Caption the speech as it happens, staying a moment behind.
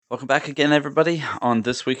Welcome back again, everybody. On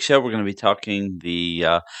this week's show, we're going to be talking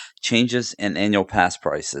the changes in annual pass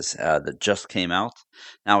prices that just came out.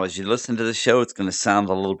 Now, as you listen to the show, it's going to sound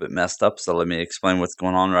a little bit messed up, so let me explain what's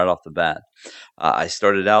going on right off the bat. I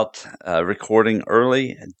started out recording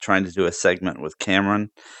early and trying to do a segment with Cameron.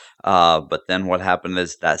 But then what happened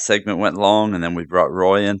is that segment went long, and then we brought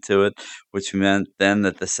Roy into it, which meant then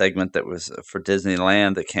that the segment that was for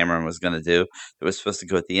Disneyland that Cameron was going to do, that was supposed to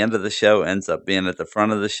go at the end of the show, ends up being at the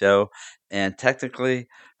front of the show. And technically,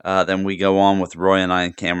 then we go on with Roy and I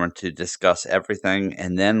and Cameron to discuss everything,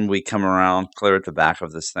 and then we come around, clear at the back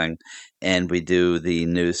of this thing, and we do the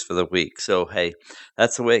news for the week. So, hey,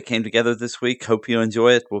 that's the way it came together this week. Hope you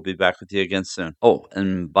enjoy it. We'll be back with you again soon. Oh,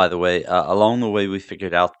 and by the way, along the way, we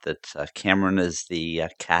figured out that Cameron is the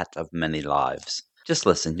cat of many lives. Just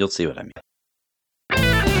listen. You'll see what I mean.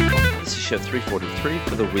 This is show 343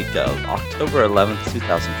 for the week of October 11th,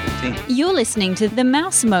 2015. You're listening to The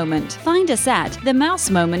Mouse Moment. Find us at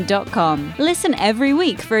themousemoment.com. Listen every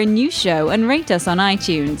week for a new show and rate us on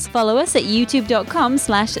iTunes. Follow us at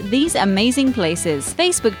youtube.com/theseamazingplaces,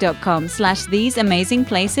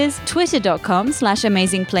 facebook.com/theseamazingplaces,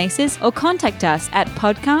 twitter.com/amazingplaces, or contact us at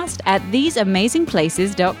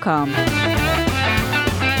podcast@theseamazingplaces.com.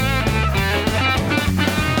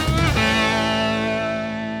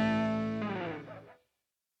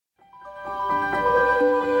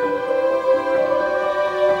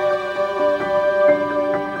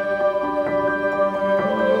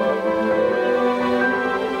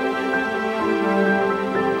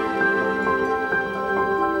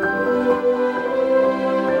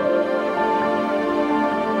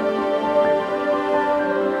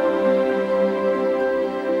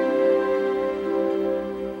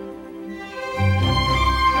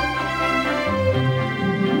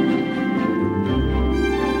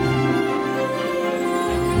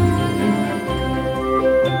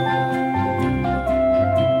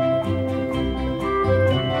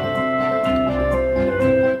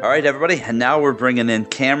 All right, everybody, and now we're bringing in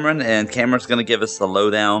Cameron, and Cameron's going to give us the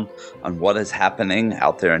lowdown on what is happening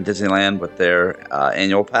out there in Disneyland with their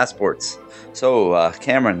annual passports. So,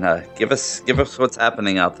 Cameron, give us what's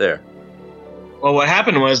happening out there. Well, what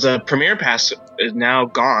happened was the Premier Pass is now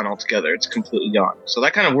gone altogether. It's completely gone. So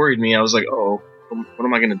that kind of worried me. I was like, oh, what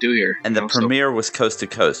am I going to do here? And the Premier was coast to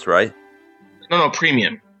coast, right? No,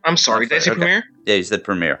 Premium. I'm sorry. Did I say Premier? Yeah, you said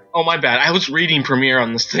Premier. Oh, my bad. I was reading Premier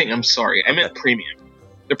on this thing. I'm sorry. I meant Premium.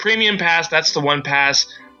 The Premium Pass, that's the one pass,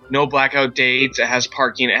 no blackout dates, it has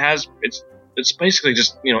parking, it's basically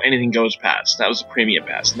just, anything goes pass. That was the Premium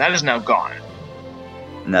Pass, and that is now gone.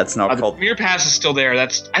 And that's now called... The Premier Pass is still there. I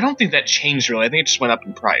don't think that changed really. I think it just went up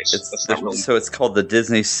in price. So it's called the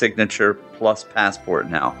Disney Signature Plus Passport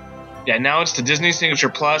now. Yeah, now it's the Disney Signature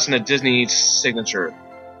Plus and the Disney Signature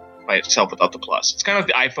by itself without the plus. It's kind of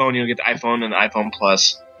like the iPhone. You get the iPhone and the iPhone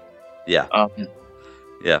Plus. Yeah.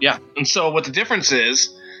 Yeah. And so what the difference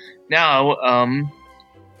is... Now,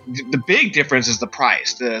 the big difference is the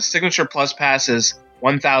price. The Signature Plus Pass is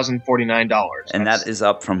 $1,049. And that is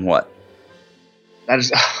up from what?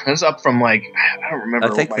 That's up from I don't remember.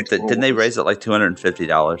 I think didn't they raise it like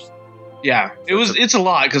 $250? Yeah, it's a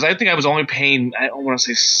lot because I think I was only paying, I want to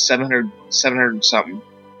say 700 something.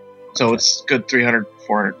 So okay. It's good 300,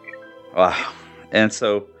 400. Wow. And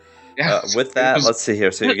so... with that, let's see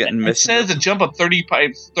here. So you're getting It says a jump of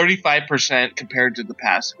 35% compared to the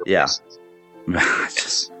pass. Yeah.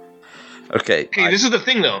 Okay. This is the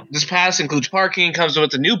thing, though. This pass includes parking, comes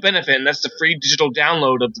with a new benefit, and that's the free digital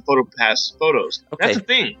download of the PhotoPass photos. Okay. That's the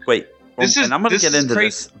thing. Wait. And I'm going to get into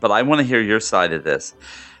this, but I want to hear your side of this.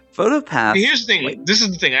 PhotoPass. Here's the thing. Wait. This is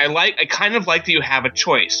the thing. I kind of like that you have a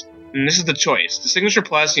choice. And this is the choice. The Signature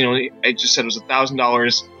Plus, I just said it was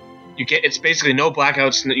 $1,000. It's basically no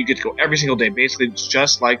blackouts, and you get to go every single day. Basically, it's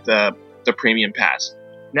just like the Premium Pass.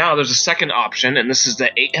 Now, there's a second option, and this is the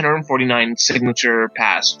 $849 Signature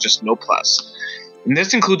Pass, just no plus. And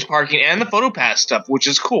this includes parking and the PhotoPass stuff, which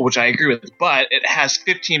is cool, which I agree with. But it has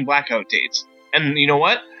 15 blackout dates. And you know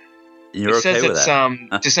what? It says it's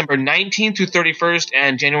December 19th through 31st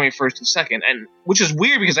and January 1st and 2nd, and which is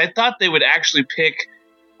weird because I thought they would actually pick...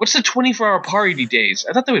 What's the 24-hour party days?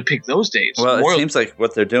 I thought they would pick those dates. Well, it seems like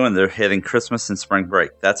what they're doing, they're hitting Christmas and spring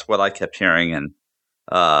break. That's what I kept hearing and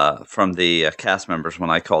from the cast members when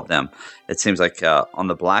I called them. It seems like on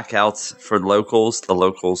the blackouts for locals, the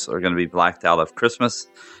locals are going to be blacked out of Christmas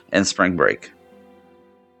and spring break.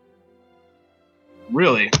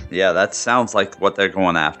 Really? Yeah, that sounds like what they're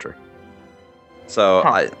going after. So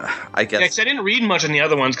I guess... Yeah, 'cause I didn't read much on the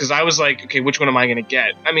other ones because I was like, okay, which one am I going to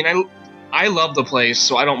get? I mean, I love the place,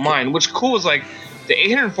 so I don't mind. What's cool is like the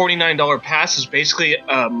 $849 pass is basically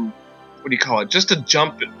what do you call it? Just a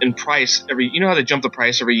jump in price you know how they jump the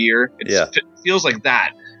price every year? It feels like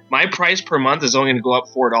that. My price per month is only going to go up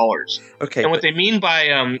 $4. Okay. And what they mean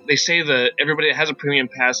by they say that everybody that has a premium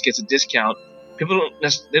pass gets a discount. People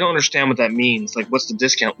don't understand what that means. Like, what's the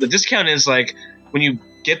discount? The discount is like when you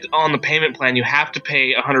get on the payment plan, you have to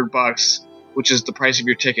pay $100, which is the price of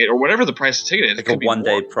your ticket, or whatever the price of the ticket is. Like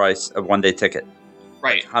a one-day ticket.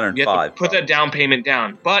 Right. Like $105. You have to put that down payment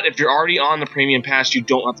down. But if you're already on the premium pass, you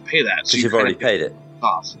don't have to pay that. Because you've already paid it.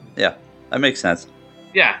 Off. Yeah, that makes sense.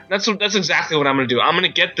 Yeah, that's exactly what I'm going to do. I'm going to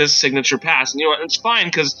get this signature pass. And you know what? It's fine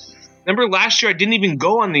because remember last year I didn't even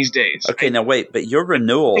go on these days. Okay, now wait, but your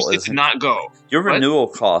renewal is not go. Your renewal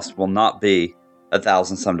cost will not be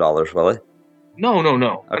 $1,000 some, will it? No.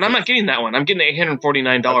 Okay. And I'm not getting that one. I'm getting the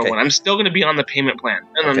 $849 one. I'm still going to be on the payment plan.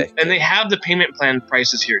 And they have the payment plan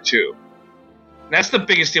prices here too. That's the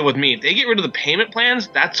biggest deal with me. If they get rid of the payment plans,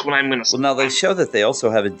 that's when I'm going to... Well, now they show that they also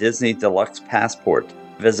have a Disney Deluxe Passport.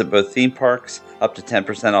 Visit both theme parks, up to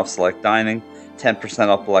 10% off select dining, 10%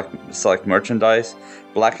 off select merchandise.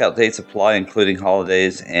 Blackout dates apply, including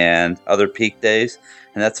holidays and other peak days,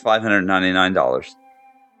 and that's $599.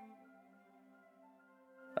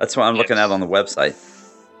 That's what I'm looking at on the website.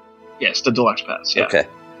 Yes, the Deluxe Pass, yeah. Okay.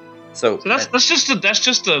 So that's just a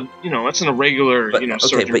that's in a regular okay,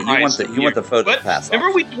 but you want the photo pass.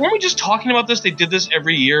 Remember weren't we just talking about this? They did this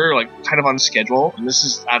every year, like kind of on schedule, and this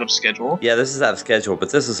is out of schedule. Yeah, this is out of schedule,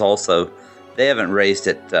 but this is also they haven't raised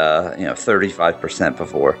it 35%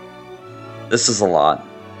 before. This is a lot.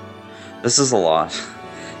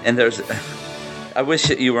 And I wish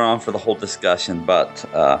that you were on for the whole discussion, but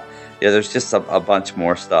there's just a bunch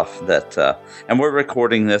more stuff that, and we're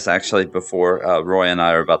recording this actually before Roy and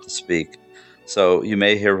I are about to speak. So you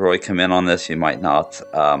may hear Roy come in on this, you might not.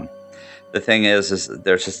 The thing is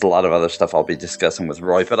there's just a lot of other stuff I'll be discussing with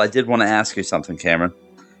Roy, but I did want to ask you something, Cameron,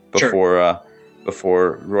 before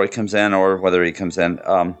Roy comes in or whether he comes in.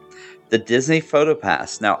 The Disney Photo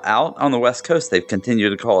Pass. Now, out on the West Coast, they've continued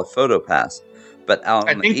to call it Photo Pass, but out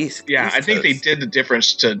on the East Coast... I think they did the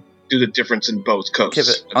difference to do the difference in both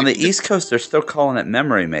coasts. Okay, on the East Coast, they're still calling it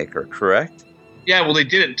Memory Maker, correct? Yeah, well, they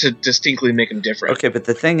did it to distinctly make them different. Okay, but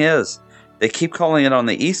the thing is, they keep calling it on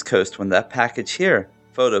the East Coast when that package here,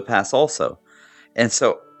 Photo Pass also. And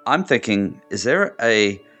so I'm thinking, is there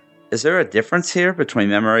a difference here between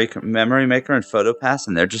Memory Maker and Photo Pass,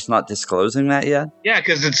 and they're just not disclosing that yet? Yeah,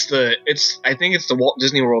 because I think it's the Walt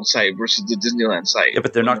Disney World site versus the Disneyland site. Yeah,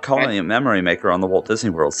 but they're not calling it Memory Maker on the Walt Disney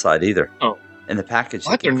World site either. Oh. In the package.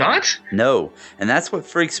 What? They're not? No. And that's what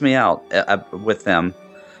freaks me out with them,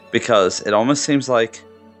 because it almost seems like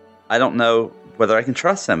I don't know whether I can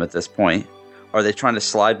trust them at this point. Are they trying to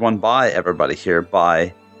slide one by everybody here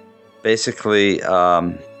by basically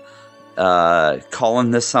calling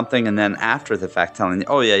this something and then after the fact telling you,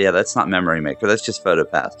 oh, yeah, that's not Memory Maker. That's just Photo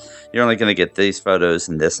Pass. You're only going to get these photos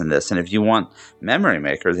and this and this. And if you want Memory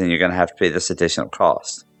Maker, then you're going to have to pay this additional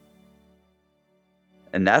cost.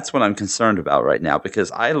 And that's what I'm concerned about right now,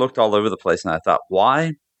 because I looked all over the place and I thought,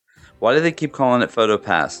 why do they keep calling it Photo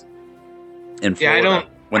Pass in Florida? I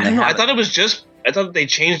don't know. I thought they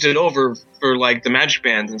changed it over for like the Magic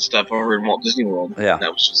Bands and stuff over in Walt Disney World. Yeah.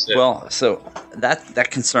 That was just it. Well, so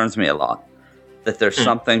that concerns me a lot, that there's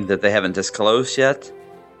something that they haven't disclosed yet,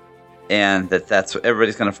 and that's what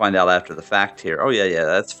everybody's going to find out after the fact here. Oh, yeah,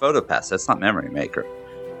 that's Photo Pass. That's not Memory Maker.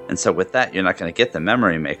 And so with that, you're not going to get the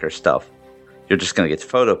Memory Maker stuff. You're just going to get the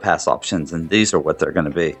Photo Pass options, and these are what they're going to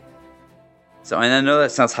be. So, and I know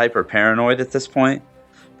that sounds hyper paranoid at this point,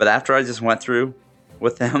 but after I just went through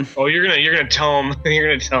with them, you're gonna tell them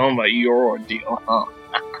about your ordeal, huh?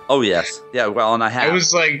 Oh yes, yeah. Well, and I have. I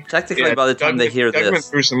was like, technically, by the time they hear Doug this,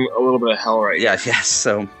 went through a little bit of hell right now. here. Yes.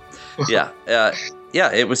 So, yeah,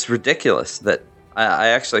 it was ridiculous that I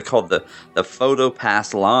actually called the Photo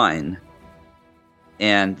Pass line,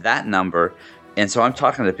 and that number. And so I'm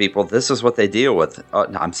talking to people. This is what they deal with. Oh,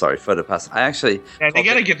 no, I'm sorry, Photo Pass. I actually... Yeah, they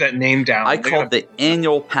got to get that name down. I called the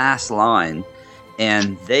annual pass line,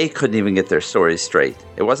 and they couldn't even get their stories straight.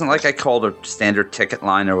 It wasn't like I called a standard ticket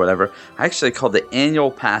line or whatever. I actually called the annual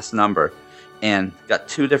pass number and got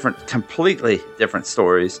completely different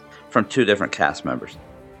stories from two different cast members.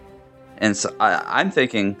 And so I'm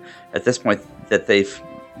thinking at this point that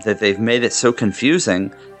they've made it so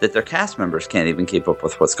confusing that their cast members can't even keep up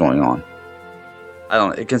with what's going on.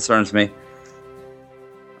 It concerns me.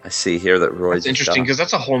 I see here that Roy. That's interesting because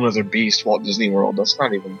that's a whole other beast, Walt Disney World. That's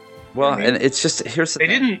not even. Well, and it's just here's the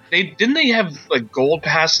thing. Didn't they have like Gold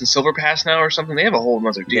Pass and Silver Pass now or something? They have a whole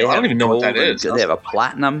other deal. I don't even know what that is. They have a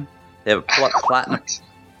Platinum. They have a Platinum.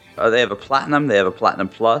 They have a Platinum. They have a Platinum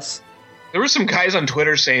Plus. There were some guys on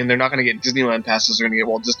Twitter saying they're not going to get Disneyland passes, they're going to get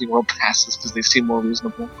Walt Disney World passes because they seem more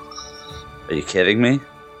reasonable. Are you kidding me?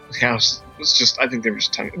 Yeah, it's just, I think they were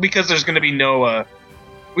just telling, because there's going to be no,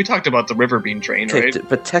 we talked about the River Bean train, right?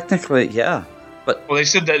 But technically, yeah. But well, they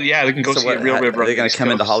said that, yeah, they can go see a real river. Are they going to come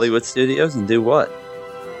into Hollywood Studios and do what?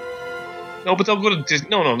 No, but they'll go to Disney.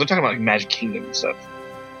 No, they're talking about like Magic Kingdom and stuff.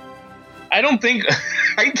 I don't think,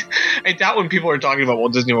 I doubt when people are talking about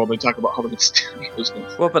Walt Disney World, they talk about Hollywood Studios.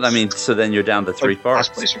 Well, but I mean, so then you're down to 3 parks.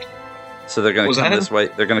 So they're going to come this way.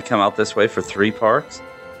 They're going to come out this way for 3 parks.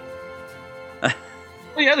 Well,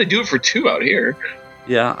 yeah, they do it for 2 out here.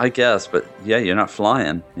 Yeah, I guess, but yeah, you're not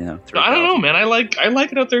flying. You know, I don't know, man. I like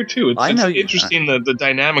it out there too. It's interesting the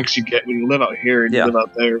dynamics you get when you live out here and you live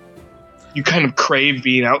out there. You kind of crave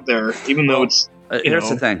being out there, even though it's. Here's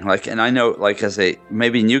the thing, and I know,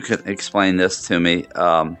 maybe you could explain this to me,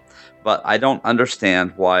 but I don't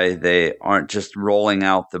understand why they aren't just rolling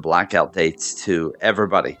out the blackout dates to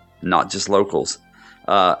everybody, not just locals.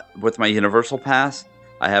 With my Universal Pass,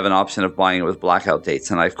 I have an option of buying it with blackout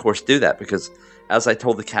dates, and I of course do that because, as I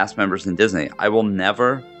told the cast members in Disney, I will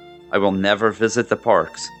never visit the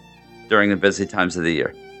parks during the busy times of the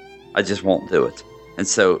year. I just won't do it. And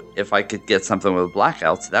so if I could get something with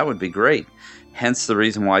blackouts, that would be great. Hence the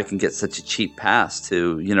reason why I can get such a cheap pass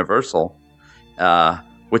to Universal,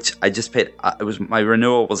 which I just paid. My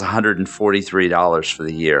renewal was $143 for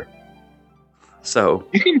the year. So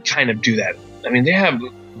you can kind of do that. I mean, they have,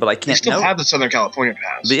 but I can't. They still have the Southern California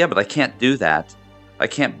pass. But yeah, but I can't do that. I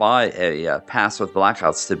can't buy a pass with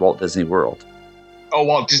blackouts to Walt Disney World. Oh,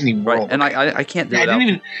 Walt Disney World. Right. And I can't do that. I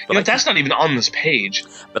didn't even. That's not even on this page.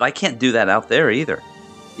 But I can't do that out there either.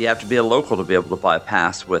 You have to be a local to be able to buy a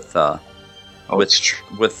pass with. You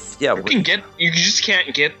just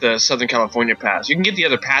can't get the Southern California pass. You can get the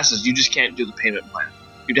other passes. You just can't do the payment plan.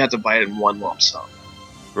 You'd have to buy it in one lump sum.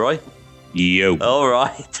 Roy? Yo. All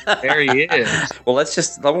right. There he is. Well,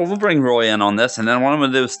 we'll bring Roy in on this, and then what I'm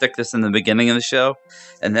going to do is stick this in the beginning of the show,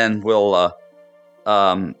 and then we'll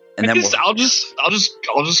I'll just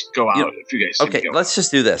go out if you guys. Okay, let's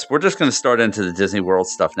just do this. We're just going to start into the Disney World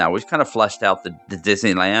stuff now. We've kind of fleshed out the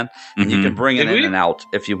Disneyland, and you can bring it in and out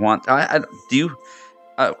if you want. I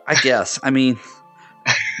guess. I mean,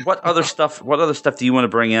 what other stuff? What other stuff do you want to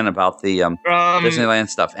bring in about the Disneyland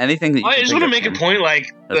stuff? Anything that you I just want to make a point,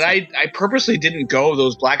 that I purposely didn't go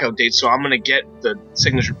those blackout dates, so I'm going to get the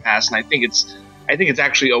signature pass, and I think it's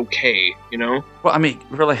actually okay, you know? Well, I mean,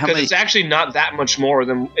 really, how many? Because it's actually not that much more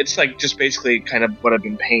than, it's like just basically kind of what I've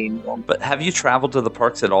been paying. But have you traveled to the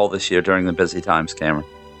parks at all this year during the busy times, Cameron?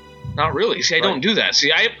 Not really. See, I don't do that.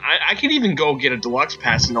 See, I could even go get a deluxe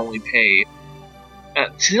pass and only pay.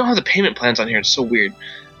 See, they don't have the payment plans on here. It's so weird.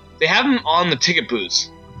 They have them on the ticket booths.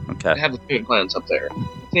 Okay. They have the payment plans up there.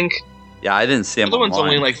 I think. Yeah, I didn't see them online. The other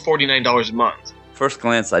one's only like $49 a month. First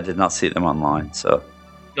glance, I did not see them online, so.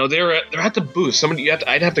 No, they're at the booth.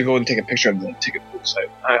 I'd have to go and take a picture of the ticket booth.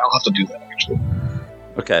 I'll have to do that actually.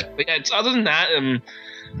 Okay. But yeah, other than that,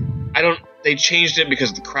 they changed it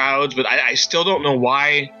because of the crowds, but I still don't know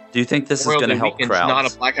why. Do you think this is going to help crowds? Not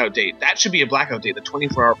a blackout date. That should be a blackout date, the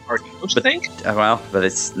 24-hour party. Don't you think? Well, but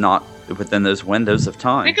it's not within those windows of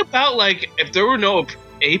time. Think about if there were no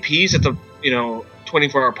APs at the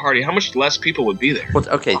 24-hour party, how much less people would be there? Well,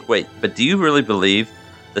 okay, wait, but do you really believe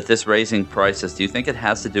that this raising prices, do you think it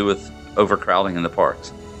has to do with overcrowding in the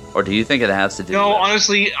parks? Or do you think it has to do with...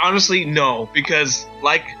 honestly, no. Because,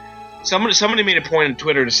 somebody made a point on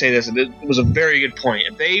Twitter to say this, and it was a very good point.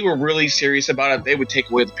 If they were really serious about it, they would take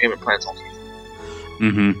away the payment plans altogether.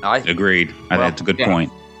 Mm-hmm. Agreed. That's a good point.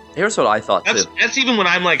 Here's what I thought, too. That's even when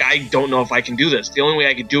I'm I don't know if I can do this. The only way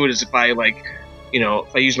I could do it is if I,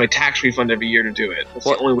 if I use my tax refund every year to do it. That's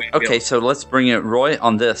the only way. Okay, so let's bring in Roy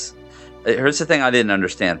on this. Here's the thing I didn't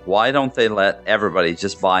understand. Why don't they let everybody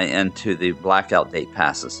just buy into the blackout date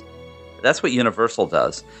passes? That's what Universal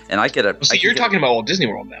does. And I get it. So you're talking about Walt Disney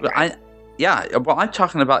World now, right? I'm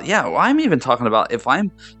talking about, I'm even talking about if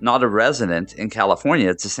I'm not a resident in California,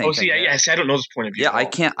 it's the same thing. I don't know this point of view.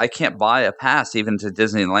 Yeah, I can't buy a pass even to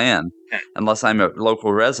Disneyland unless I'm a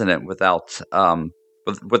local resident without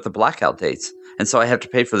with the blackout dates. And so I have to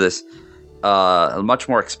pay for this much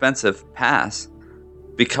more expensive pass.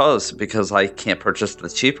 Because I can't purchase the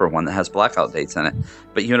cheaper one that has blackout dates in it.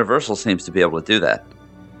 But Universal seems to be able to do that.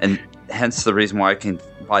 And hence the reason why I can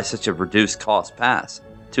buy such a reduced cost pass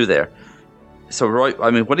to there. So, Roy,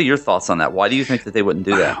 I mean, what are your thoughts on that? Why do you think that they wouldn't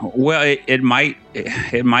do that? Well, it might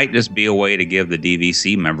just be a way to give the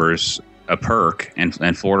DVC members a perk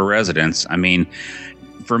and Florida residents. I mean,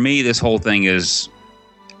 for me, this whole thing is,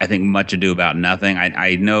 I think, much ado about nothing.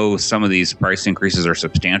 I know some of these price increases are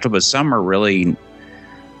substantial, but some are really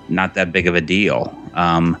not that big of a deal.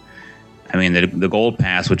 I mean, the gold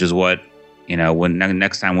pass, which is what, when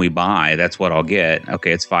next time we buy, that's what I'll get.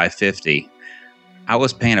 Okay, it's $550. I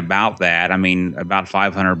was paying about that. I mean, about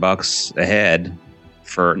 $500 a head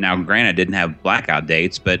for, now granted, didn't have blackout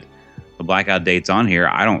dates, but the blackout dates on here,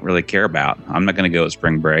 I don't really care about. I'm not going to go at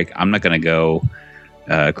spring break. I'm not going to go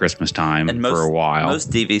Christmas time for a while.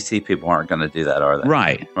 Most DVC people aren't going to do that, are they?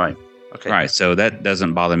 Right. Okay. Right. So that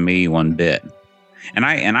doesn't bother me one bit. And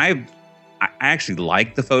I actually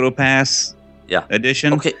like the PhotoPass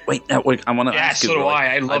edition. Okay, wait. I want to ask you. Yeah, so do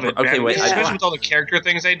I. I love it. Okay, wait. Especially with all the character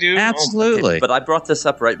things I do. Absolutely. Okay, but I brought this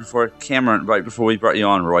up right before we brought you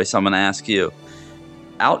on, Roy. So I'm going to ask you.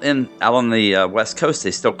 Out on the West Coast,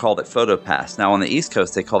 they still called it PhotoPass. Now on the East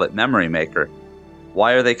Coast, they called it Memory Maker.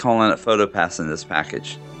 Why are they calling it PhotoPass in this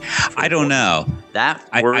package? I don't know. That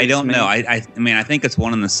worries I don't me. know. I mean, I think it's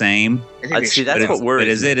one and the same. I see. That's what worries. But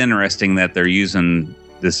is it interesting that they're using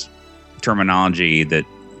this terminology that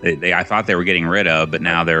I thought they were getting rid of, but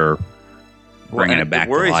now they're bringing it back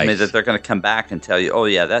to life? It worries me that they're going to come back and tell you, oh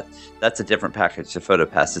yeah, that's a different package to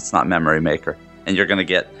PhotoPass. It's not Memory Maker, and you're going to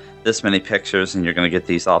get this many pictures, and you're going to get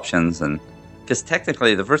these options. And because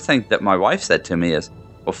technically, the first thing that my wife said to me is,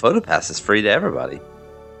 "Well, PhotoPass is free to everybody."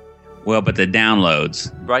 Well, but the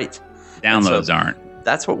downloads, right? Downloads aren't.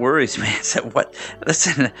 That's what worries me. Is that what?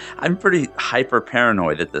 Listen, I'm pretty hyper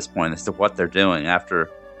paranoid at this point as to what they're doing after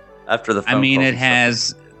the. Phone it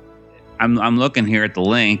has. I'm looking here at the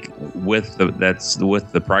link with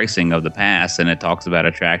the pricing of the pass, and it talks about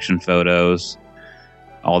attraction photos,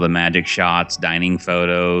 all the magic shots, dining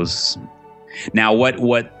photos. Now,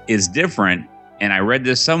 what is different, and I read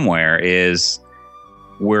this somewhere, is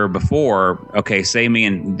where before, okay, say me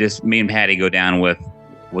and Patty go down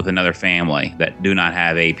with another family that do not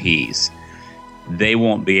have APs. They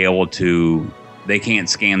won't be able to. They can't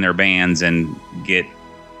scan their bands and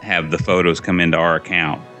have the photos come into our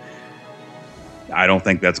account. I don't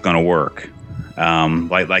think that's going to work.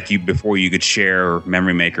 Like you before, you could share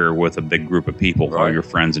Memory Maker with a big group of people, right, all your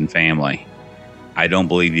friends and family. I don't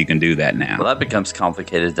believe you can do that now. Well, that becomes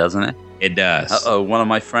complicated, doesn't it? It does. One of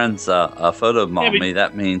my friends photobombed me.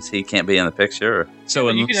 That means he can't be in the picture.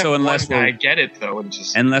 Unless I get it though,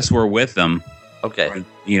 unless we're with them, okay,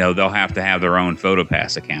 they'll have to have their own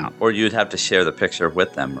PhotoPass account, or you'd have to share the picture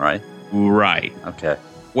with them, right? Right. Okay.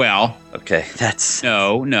 Well, okay, that's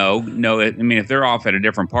no. I mean, if they're off at a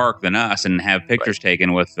different park than us and have pictures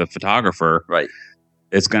taken with the photographer, right,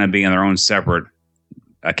 it's going to be in their own separate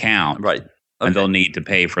account, right, and they'll need to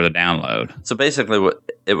pay for the download. So basically,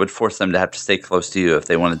 it would force them to have to stay close to you if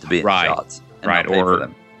they wanted to be in shots, right? Or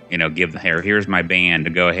give here's my band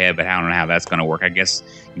to go ahead, but I don't know how that's going to work. I guess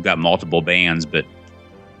you've got multiple bands, but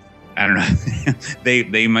I don't know.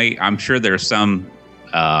 they may. I'm sure there's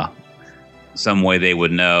some way they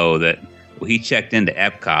would know that he checked into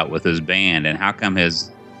Epcot with his band, and how come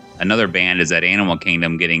another band is at Animal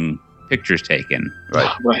Kingdom getting pictures taken?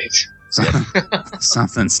 Right. So,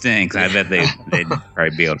 something stinks. I bet they'd probably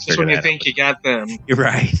be able to figure that out. Just when you think you got them. You're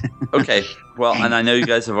right. Okay. Well, and I know you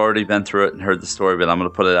guys have already been through it and heard the story, but I'm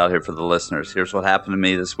going to put it out here for the listeners. Here's what happened to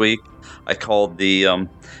me this week. I called the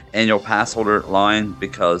annual pass holder line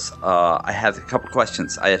because I had a couple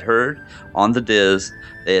questions. I had heard on the Diz,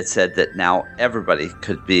 they had said that now everybody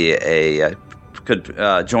could be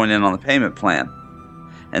join in on the payment plan.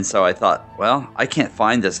 And so I thought, well, I can't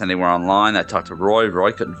find this anywhere online. I talked to Roy.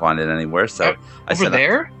 Roy couldn't find it anywhere. So I said,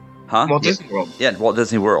 there? Huh? Walt Disney World. Yeah, Walt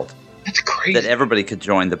Disney World. That's crazy. That everybody could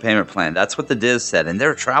join the payment plan. That's what the Diz said. And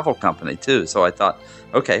they're a travel company, too. So I thought,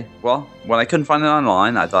 okay, well, when I couldn't find it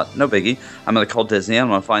online, I thought, no biggie. I'm going to call Disney and I'm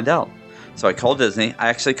going to find out. So I called Disney. I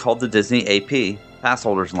actually called the Disney AP pass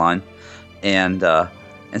holders line. And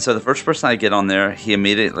so the first person I get on there,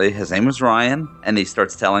 his name was Ryan. And he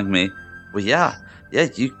starts telling me, well,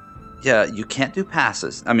 you can't do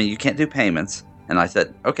passes. I mean, you can't do payments. And I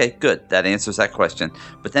said, okay, good. That answers that question.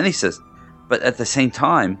 But then he says, but at the same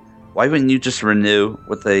time, why wouldn't you just renew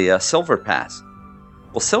with a Silver Pass?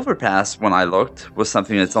 Well, Silver Pass, when I looked, was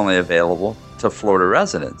something that's only available to Florida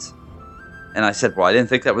residents. And I said, well, I didn't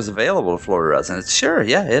think that was available to Florida residents. Sure,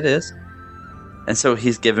 yeah, it is. And so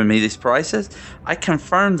he's given me these prices. I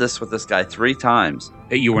confirmed this with this guy 3 times.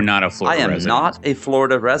 That you were not a Florida resident. I am not a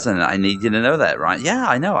Florida resident. I need you to know that, right? Yeah,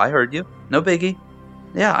 I know. I heard you. No biggie.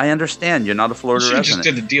 Yeah, I understand. You're not a Florida resident. You just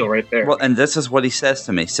did the deal right there. Well, and this is what he says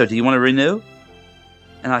to me. So do you want to renew?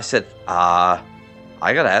 And I said, I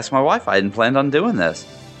got to ask my wife. I hadn't planned on doing this.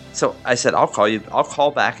 So I said, I'll call you. I'll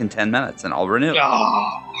call back in 10 minutes and I'll renew.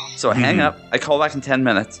 Oh. So I hang up. I call back in 10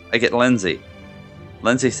 minutes. I get Lindsay.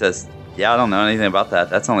 Lindsay says, yeah, I don't know anything about that.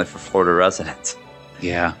 That's only for Florida residents.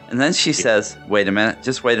 Yeah. And then she says, wait a minute,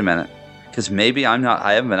 just wait a minute. Because maybe I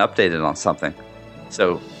haven't been updated on something.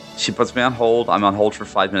 So she puts me on hold. I'm on hold for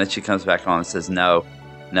 5 minutes. She comes back on and says, no,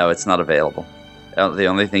 it's not available. The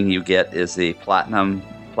only thing you get is the Platinum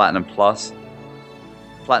Plus.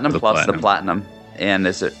 Platinum Plus, the Platinum. And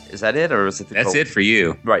is that it, or is it the That's Gold? it for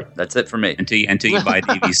you. Right, that's it for me. Until you buy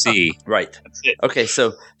DVC. Right. That's it. Okay,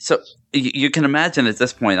 so you can imagine at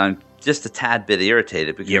this point I'm just a tad bit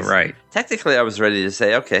irritated because Yeah, right. technically I was ready to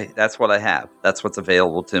say, okay, that's what I have. That's what's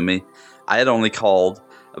available to me. I had only called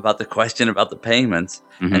about the question about the payments,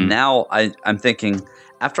 and now I'm thinking,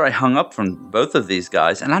 after I hung up from both of these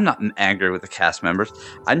guys, and I'm not angry with the cast members,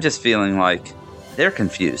 I'm just feeling like they're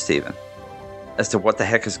confused even as to what the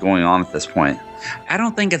heck is going on at this point. I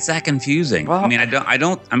don't think it's that confusing. Well,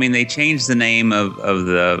 I mean, they changed the name of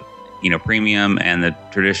the premium and the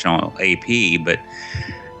traditional AP, but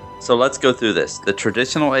So let's go through this. The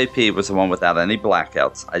traditional AP was the one without any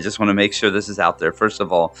blackouts. I just want to make sure this is out there. First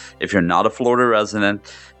of all, if you're not a Florida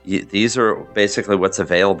resident, these are basically what's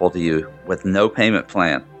available to you with no payment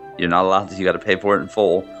plan. You're not allowed to, you got to pay for it in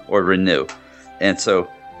full or renew. And so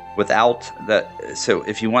without that, so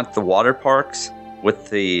if you want the water parks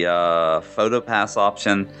with the photo pass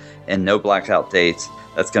option and no blackout dates,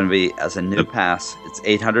 that's going to be as a new pass. It's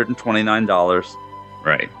 $829.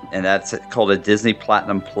 right, And that's called a Disney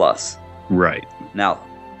Platinum Plus. right. Now,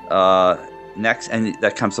 next, and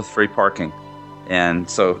that comes with free parking. And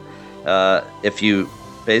so if you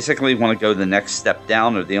basically want to go the next step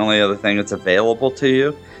down, or the only other thing that's available to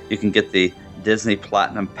you, you can get the Disney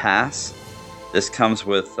Platinum Pass. This comes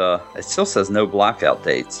with, it still says no blackout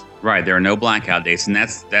dates. Right, there are no blackout dates, and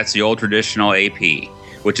that's the old traditional AP,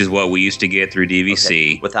 which is what we used to get through DVC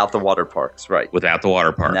Okay, without the water parks, right. without the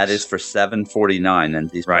water parks. And that is for $749. And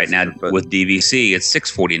these right now prices are both- with DVC, it's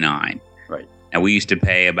 $649, Right, and we used to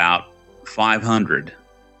pay about $500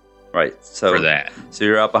 right. So for that. So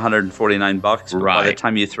you're up $149. But by the Right.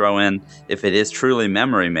 time you throw in, if it is truly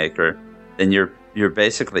Memory Maker, then you're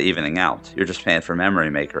basically evening out. You're just paying for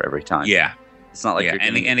Memory Maker every time. Yeah, It's not like yeah, you're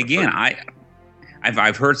and getting it for again, free.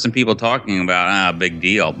 I've heard some people talking about big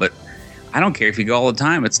deal, but I don't care if you go all the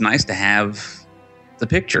time. It's nice to have the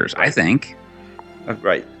pictures. I think,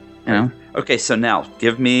 Right. you know. Okay, so now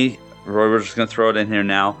give me, Roy, we're just going to throw it in here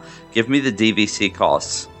now. Give me the DVC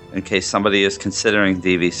costs in case somebody is considering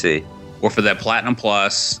DVC. Or for that Platinum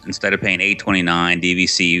Plus, instead of paying $829,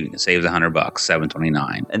 DVC saves $100,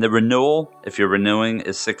 $729. And the renewal, if you're renewing,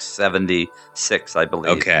 is $676, I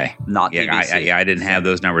believe. Okay. Not Yeah, DVC. I didn't have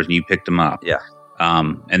those numbers, and you picked them up. Yeah.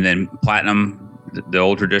 And then Platinum, the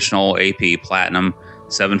old traditional AP Platinum,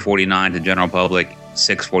 $749 to general public,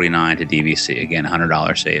 $649 to DVC. Again,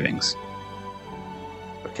 $100 savings.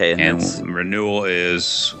 Okay, and And that's- renewal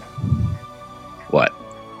is what?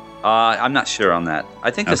 I'm not sure on that.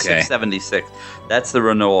 I think the Okay. 676. That's the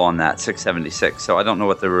renewal on that 676. So I don't know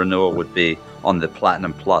what the renewal would be on the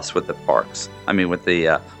Platinum Plus with the parks. I mean, with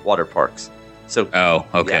the water parks. So Oh,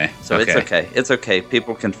 okay. yeah, so it's okay. It's okay.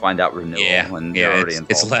 People can find out renewal when they're already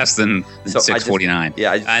involved. it's less than So I just- $649.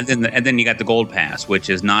 Yeah, And then you got the Gold Pass, which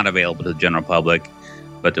is not available to the general public,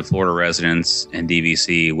 but to Florida residents and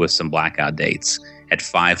DVC with some blackout dates at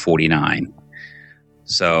 $549.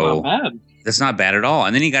 So Not bad. that's not bad at all.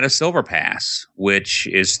 And then you got a Silver Pass, which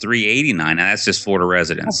is $389, and that's just Florida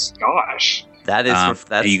residents. Gosh. that is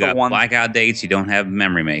that's you the got one. blackout dates. You don't have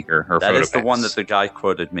Memory Maker or That Photo is the one Pass. that the guy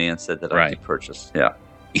quoted me and said that I Right. could purchase. Yeah,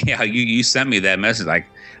 Yeah, you sent me that message like,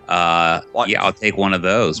 yeah, I'll take one of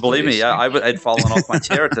those. believe me, please. yeah, I'd fallen off my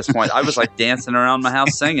chair at this point. I was like dancing around my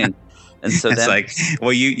house singing, and so It's then like,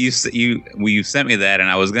 well, you sent me that,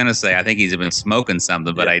 and I was gonna say I think he's been smoking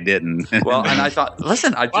something, but Yeah. I didn't. well, and I thought,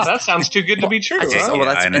 listen, I Wow, just that sounds too good to be true. I just, huh? well,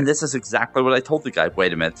 that's, I know. and this is exactly what I told the guy.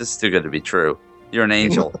 Wait a minute, this is too good to be true. You're an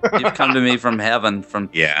angel. You've come to me from heaven,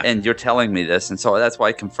 Yeah. and you're telling me this, and so that's why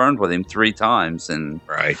I confirmed with him 3 times. And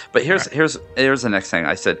Right. but here's the next thing.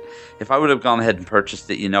 I said, if I would have gone ahead and purchased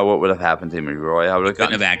it, you know what would have happened to me, Roy? I would have Couldn't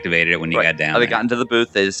gotten have activated it when you right. got down I'd there. have gotten to the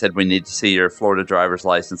booth. They just said we need to see your Florida driver's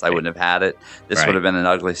license. I Right. wouldn't have had it. This Right. would have been an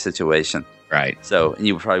ugly situation. Right. So, and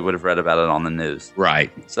you probably would have read about it on the news.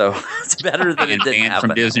 Right. So it's better that it And didn't banned happen.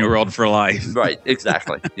 from Disney World for life. Right,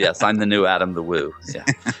 exactly. Yes, I'm the new Adam the Woo. Yeah.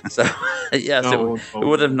 So, yes, No, it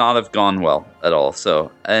would have not have gone well at all.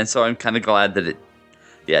 So, and so I'm kind of glad that it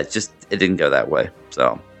didn't go that way.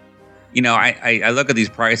 So, You know, I look at these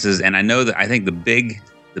prices, and I know that I think the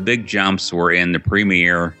big jumps were in the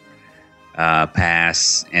Premier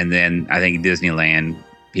Pass, and then I think Disneyland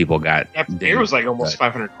people got. Yeah, it was like almost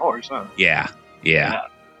 $500, huh? Yeah. Yeah.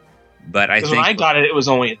 But I Because think. when I got it was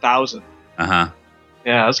only $1,000. Uh huh.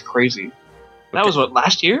 Yeah, that's crazy. That was what,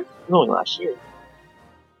 last year? It was only last year.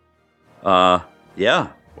 Yeah,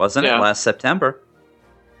 wasn't it Yeah. last September?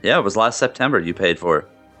 Yeah, it was last September you paid for it.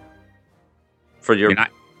 For your Yeah.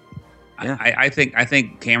 I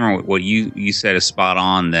think Cameron, what you said is spot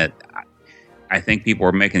on. That I think people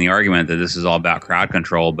are making the argument that this is all about crowd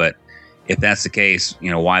control. But if that's the case,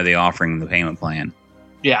 why are they offering the payment plan?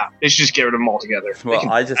 Yeah, they should just get rid of them altogether. Well,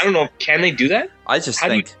 I don't know. Can they do that? I just How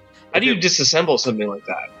do think How do you disassemble something like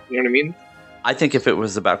that? You know what I mean? I think if it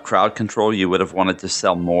was about crowd control, you would have wanted to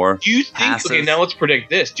sell more. Do you think? passes. Okay, now let's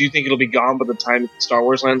predict this. Do you think it'll be gone by the time Star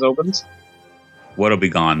Wars Lands opens? What'll be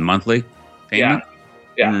gone? Monthly payment?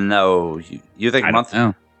 Yeah. No, you think I don't monthly?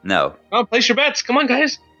 know. No, Oh, place your bets. Come on,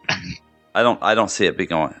 guys. I don't see it be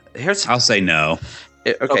going. I'll say no.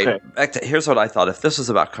 Okay. Here's what I thought. If this was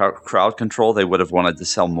about crowd control, they would have wanted to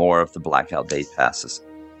sell more of the blackout date passes.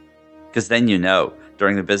 Because then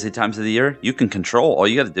during the busy times of the year, you can control. All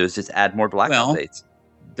you got to do is just add more blackout dates.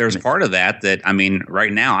 There's part of that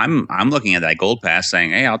right now I'm looking at that gold pass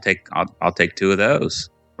saying, hey, I'll take 2 of those.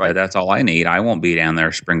 Right. That's all I need. I won't be down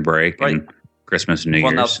there spring break and Christmas and New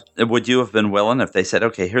Year's. Now, would you have been willing if they said,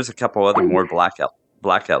 okay, here's a couple other more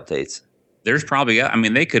blackout dates? There's probably,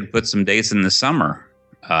 they could put some dates in the summer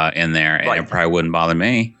in there, and Right. it probably wouldn't bother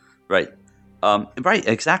me. Right. Right,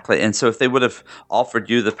 exactly. And so if they would have offered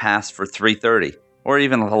you the pass for $330 or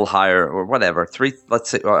even a little higher or whatever, let's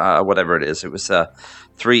say whatever it is, it was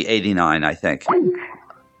 $389, I think.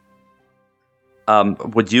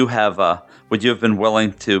 Would you have been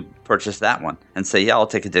willing to purchase that one and say, yeah, I'll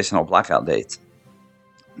take additional blackout dates?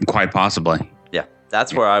 Quite possibly. Yeah,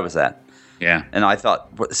 that's where I was at. Yeah. And I thought,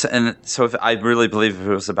 and so if I really believe if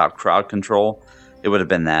it was about crowd control, it would have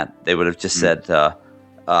been that. They would have just said, yeah,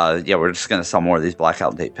 we're just going to sell more of these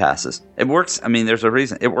blackout date passes. It works. I mean, there's a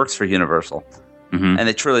reason. It works for Universal. Mm-hmm. And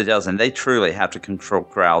it truly does. And they truly have to control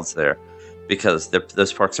crowds there because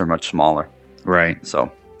those parks are much smaller. Right. So,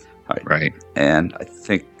 all right. Right. And I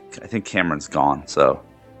think Cameron's gone. So,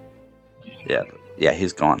 yeah,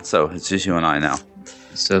 he's gone. So it's just you and I now.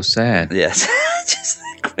 So sad. Yes. Just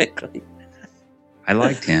quickly. I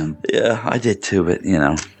liked him. Yeah, I did too, but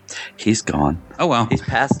he's gone. Oh, well. He's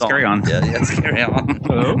passed on. Carry on. Yeah, let's carry on.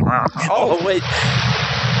 Oh, wait,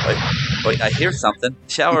 I hear something.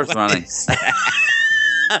 Shower's running.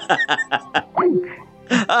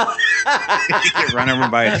 Get run over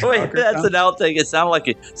by a truck. Wait, that's an outtake. It sounded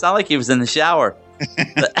like he was in the shower.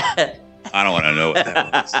 I don't want to know what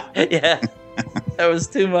that was. Yeah, that was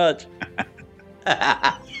too much.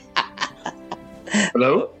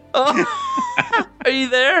 Hello? Oh, are you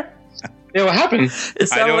there? Yeah, what happened? It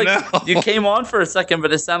sounded I don't like know. you came on for a second,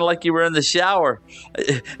 but it sounded like you were in the shower.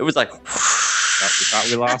 It was like, We thought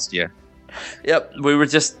we lost you. yep. We were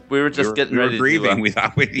just getting ready. grieving. To, We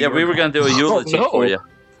thought we. yeah, we were going to do a eulogy no. for you.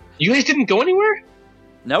 You guys didn't go anywhere?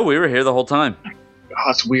 No, we were here the whole time. Oh,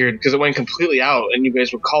 that's weird because it went completely out and you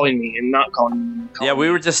guys were calling me and not calling me. Yeah, we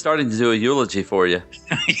were just starting to do a eulogy for you.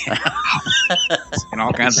 and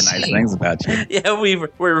all kinds of nice things about you. Yeah, we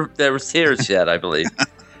were there was tears shed, I believe.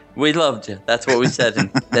 We loved you. That's what we said,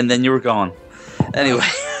 and then you were gone. Anyway,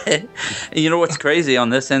 you know what's crazy on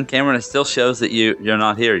this end, Cameron? It still shows that you're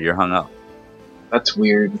not here. You're hung up. That's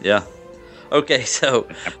weird. Yeah. Okay, so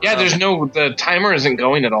Yeah, the timer isn't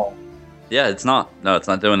going at all. yeah, it's not. No, it's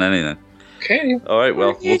not doing anything. Okay. All right,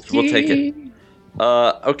 well, we'll take it.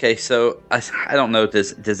 Okay, so I don't know.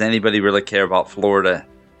 Does anybody really care about Florida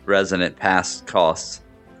resident pass costs?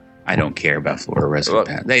 I don't care about Florida resident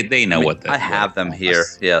pass. They know what I have them here.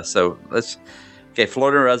 Yeah, so okay.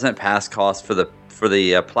 Florida resident pass cost for the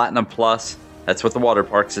Platinum Plus. That's what the water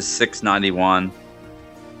parks is $691.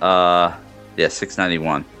 Yeah,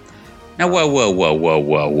 $691. Now, whoa.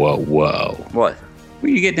 What?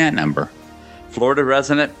 Where you getting that number? Florida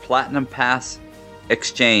resident Platinum Pass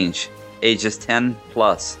exchange, ages 10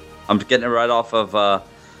 plus. I'm getting it right off of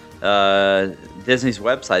Disney's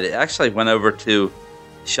website. It actually went over to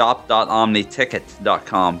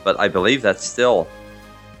shop.omniticket.com, but I believe that's still.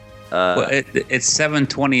 Well, it's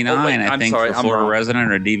 $729. I I'm think sorry, for I'm Florida wrong. resident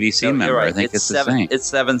or DVC member. You're right. I think it's the seven. same. It's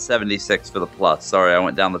 $776 for the plus. Sorry, I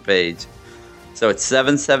went down the page. So it's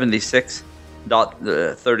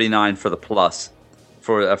 $776.39 for the plus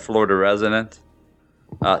for a Florida resident.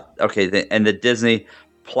 Okay, and the Disney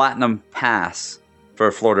Platinum Pass for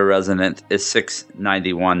a Florida resident is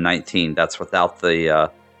 $691.19. That's without the.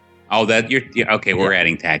 Okay. We're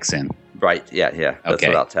adding tax in. Right. Yeah. That's Okay.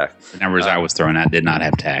 without tax. The numbers I was throwing out did not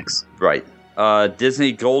have tax. Right.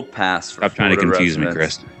 Disney Gold Pass for Stop trying to Florida confuse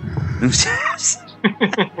residents. me, Chris.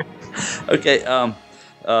 Okay.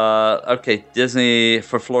 Okay. Disney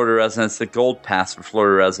for Florida residents. The Gold Pass for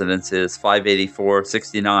Florida residents is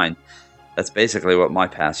 $584.69. That's basically what my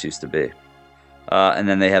pass used to be. And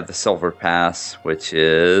then they have the Silver Pass, which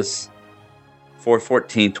is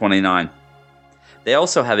 $414.29. They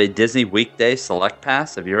also have a Disney Weekday Select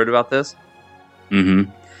Pass. Have you heard about this?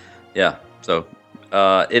 Mm-hmm. Yeah. So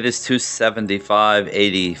it is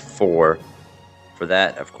 $275.84 for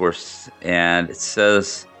that, of course. And it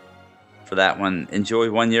says for that one,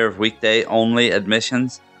 enjoy 1 year of weekday only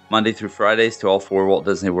admissions, Monday through Fridays, to all 4 Walt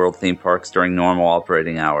Disney World theme parks during normal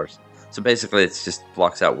operating hours. So basically, it's just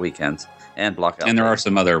blocks out weekends and blackout. And there days. are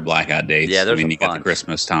some other blackout dates. Yeah, there's you a got the bunch.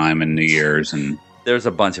 Christmas time and New Year's, and There's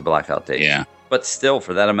a bunch of blackout dates. yeah, But still,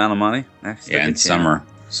 for that amount of money, in summer,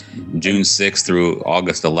 June 6th through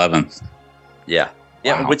August 11th. Yeah,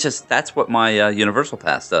 Wow. that's what my Universal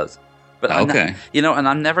Pass does. But Okay. and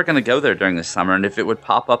I'm never going to go there during the summer. And if it would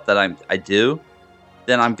pop up that I do,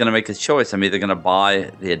 then I'm going to make a choice. I'm either going to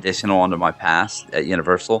buy the additional onto my pass at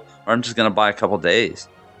Universal, or I'm just going to buy a couple days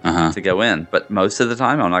Uh-huh. to go in. But most of the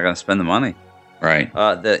time, I'm not going to spend the money. Right.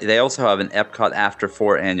 They also have an Epcot After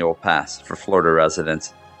 4 annual pass for Florida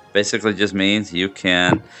residents. Basically just means you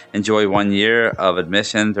can enjoy 1 year of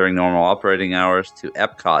admission during normal operating hours to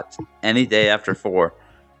Epcot any day after 4.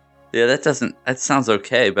 Yeah, that sounds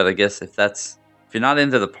okay, but I guess if you're not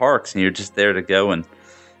into the parks and you're just there to go and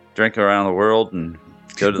drink around the world and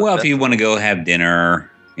go to the If you want to go have dinner,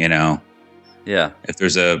 yeah. if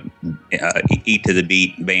there's a Eat to the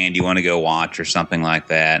Beat band you want to go watch or something like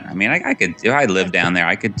that. I mean, I could, if I lived down there,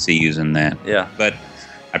 I could see using that. Yeah. But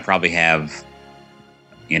I'd probably have,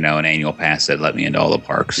 an annual pass that let me into all the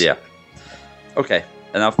parks. Yeah. Okay.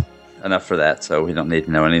 Enough for that. So we don't need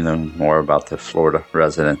to know anything more about the Florida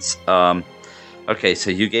residents. Okay. So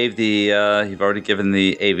you gave you've already given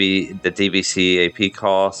the DVC AP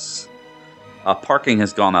costs. Parking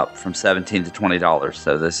has gone up from $17 to $20.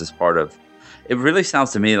 So this is part of. It really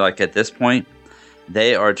sounds to me like at this point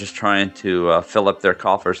they are just trying to fill up their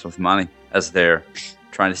coffers with money as they're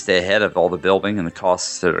trying to stay ahead of all the building and the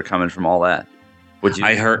costs that are coming from all that.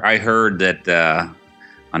 I heard that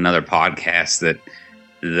another podcast that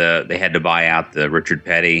they had to buy out the Richard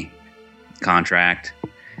Petty contract,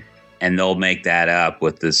 and they'll make that up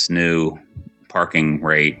with this new parking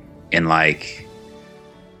rate in like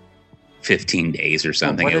 15 days or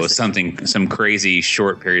something. Well, it was some crazy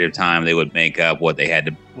short period of time they would make up what they had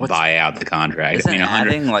to buy out the contract. Isn't it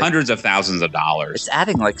adding hundreds of thousands of dollars. It's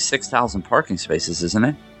adding like 6,000 parking spaces, isn't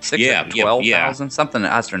it? 12,000, something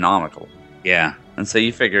astronomical. Yeah. And so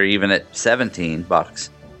you figure even at $17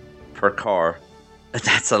 per car,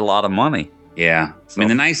 that's a lot of money. Yeah. So, I mean,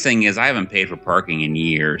 the nice thing is I haven't paid for parking in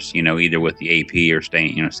years, either with the AP or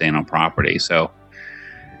staying on property. So,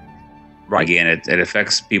 right. Again, it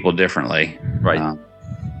affects people differently. Right.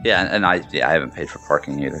 Yeah, and I haven't paid for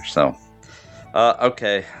parking either. So,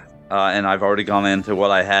 okay. And I've already gone into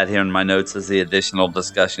what I had here in my notes as the additional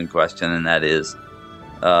discussion question, and that is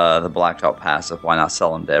the blackout pass. Why not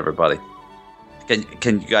sell them to everybody?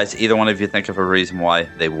 Can you guys, either one of you, think of a reason why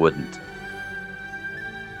they wouldn't?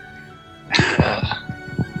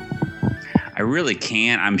 I really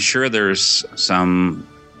can't. I'm sure there's some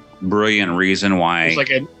brilliant reason why.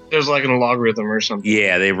 There's like an algorithm or something.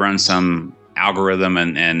 Yeah, they run some algorithm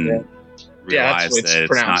and realize that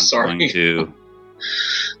it's not going to.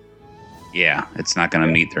 Yeah, it's not going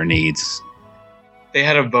to meet their needs. They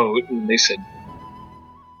had a vote and they said.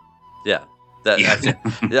 Yeah.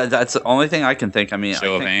 That's the only thing I can think. I mean,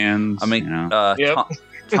 show of hands. I mean,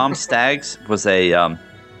 Tom Staggs was a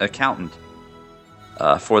accountant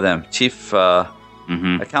for them, chief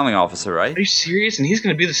accounting officer, right? Are you serious? And he's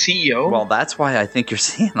going to be the CEO? Well, that's why I think you're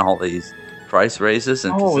seeing all these price raises.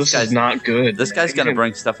 And this is not good. This guy's going to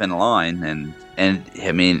bring stuff in line, and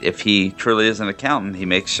I mean, if he truly is an accountant, he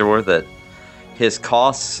makes sure that his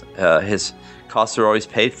costs are always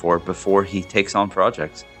paid for before he takes on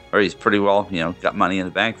projects. Or he's pretty well, got money in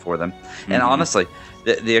the bank for them. Mm-hmm. And honestly,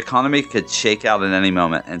 the economy could shake out at any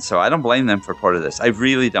moment. And so I don't blame them for part of this. I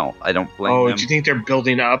really don't. I don't blame them. Do you think they're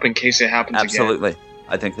building up in case it happens Absolutely. again?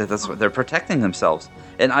 I think that's what they're protecting themselves.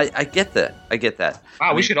 And I get that. I get that.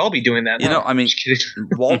 Wow, we should all be doing that.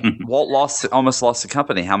 Walt almost lost the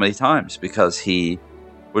company how many times? Because he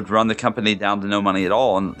would run the company down to no money at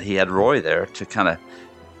all. And he had Roy there to kind of,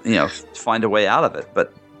 find a way out of it.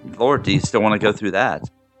 But Lord, do you still want to go through that?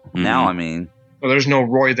 Mm-hmm. Now, I mean... Well, there's no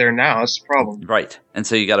Roy there now. That's the problem. Right. And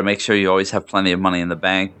so you got to make sure you always have plenty of money in the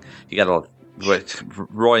bank. You got to...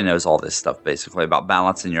 Roy knows all this stuff, basically, about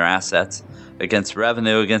balancing your assets against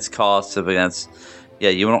revenue, against costs, against... Yeah,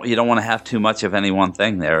 you don't want to have too much of any one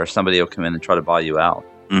thing there, or somebody will come in and try to buy you out.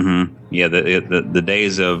 Mm-hmm. Yeah, the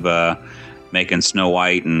days of making Snow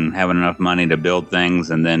White and having enough money to build things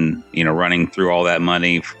and then, running through all that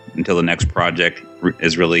money until the next project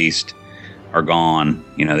is released. are gone.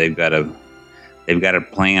 You know, they've got a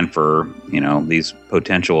plan for, you know, these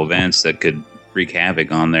potential events that could wreak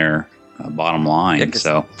havoc on their bottom line. Yeah,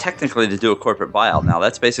 so technically, to do a corporate buyout now,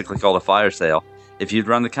 that's basically called a fire sale. If you'd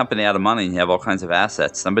run the company out of money and you have all kinds of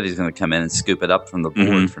assets, somebody's going to come in and scoop it up from the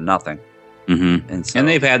board for nothing. Mm-hmm. And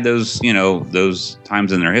they've had those, you know, those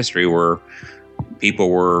times in their history where people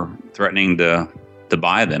were threatening to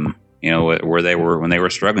buy them, you know, where they were when they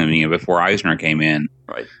were struggling, you know, before Eisner came in.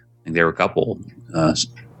 Right. I think there were a couple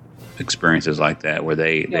experiences like that where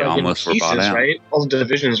they almost were bought out. Right? All the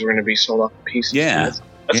divisions were going to be sold off in pieces. Yeah.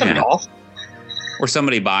 That's not awful. Or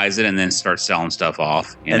somebody buys it and then starts selling stuff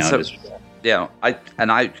off. You know,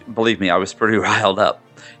 I believe me, I was pretty riled up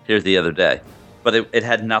here the other day. But it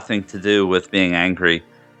had nothing to do with being angry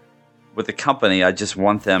with the company. I just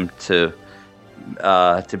want them to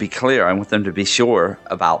be clear. I want them to be sure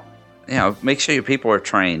about, you know, make sure your people are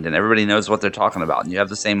trained and everybody knows what they're talking about and you have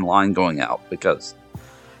the same line going out, because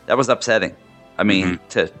that was upsetting. I mean,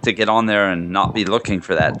 to get on there and not be looking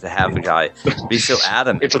for that, to have the guy be so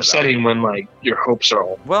adamant. It's upsetting when, like, your hopes are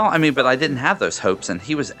all... Well, I mean, but I didn't have those hopes, and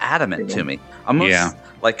he was adamant to me. Almost,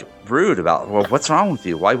 like, rude about, well, what's wrong with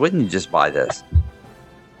you? Why wouldn't you just buy this?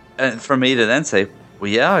 And for me to then say, well,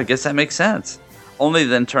 yeah, I guess that makes sense. Only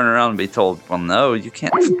then turn around and be told, well, no, you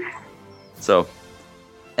can't. So,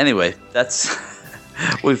 anyway, that's...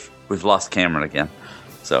 we've lost Cameron again.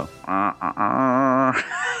 So,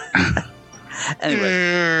 anyway.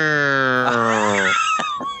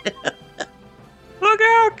 Look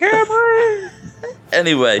out, Cameron!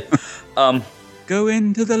 Anyway, go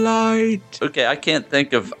into the light. Okay, I can't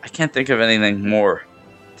think of anything more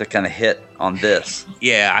to kind of hit on this.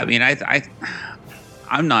 Yeah, I mean,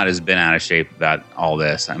 I'm not as bent out of shape about all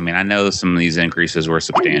this. I mean, I know some of these increases were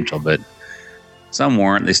substantial, but some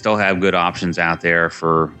weren't. They still have good options out there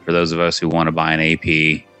for those of us who want to buy an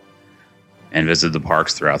AP and visit the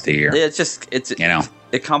parks throughout the year. Yeah,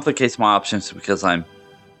 it complicates my options because I'm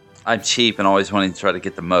cheap and always wanting to try to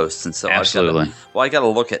get the most, and so absolutely. I got to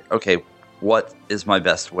look at, okay, what is my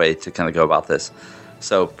best way to kind of go about this?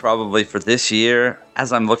 So probably for this year,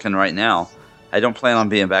 as I'm looking right now, I don't plan on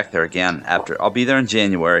being back there again. I'll be there in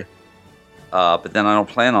January, but then I don't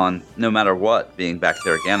plan on, no matter what, being back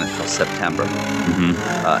there again until September.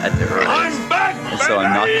 At the earliest. I'm back, and so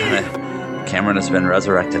I'm not gonna. Cameron has been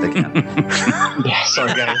resurrected again. Yeah,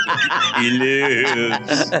 sorry guys. He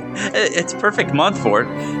lives. It's a perfect month for it.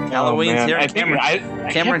 Halloween's here.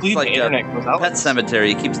 Cameron's like a pet cemetery.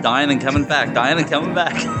 He keeps dying and coming back, dying and coming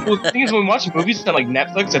back. Well, the thing is, when we watch movies on like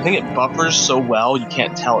Netflix, I think it buffers so well you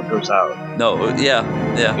can't tell it goes out. No,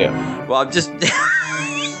 yeah. Well, I'm just...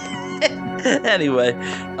 Anyway,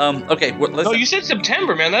 okay. No, you said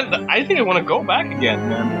September, man. I think I want to go back again,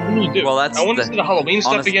 man. I really do. Well, I want to see the Halloween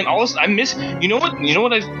stuff again. All this, I miss. You know what?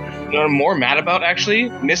 I'm more mad about actually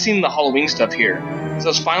missing the Halloween stuff here. So I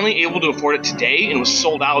was finally able to afford it today, and it was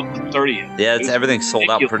sold out the 30th. Yeah, everything's sold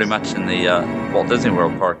out pretty much in the Walt Disney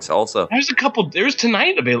World parks. Also, There's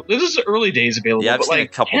tonight available. This is the early days available. Yeah, I've seen a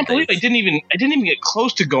couple. I can't believe I didn't even get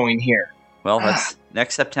close to going here. Well, that's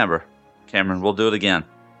next September, Cameron. We'll do it again.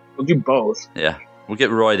 We'll do both. Yeah. We'll get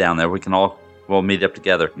Roy down there. We'll meet up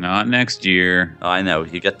together. Not next year. Oh, I know.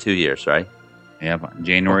 You got 2 years, right? Yeah,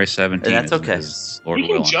 January 17th. That's okay. You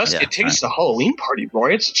can just get tickets to the Halloween party,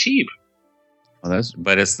 Roy. It's cheap. Well,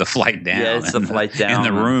 but it's the flight down. Yeah, it's the flight down.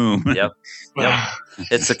 In the room. Yep.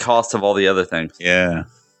 It's the cost of all the other things. Yeah.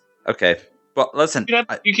 Okay. Well, listen.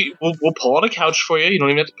 We'll pull out a couch for you. You don't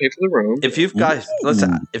even have to pay for the room. If you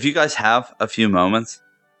guys have a few moments,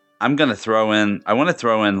 I want to throw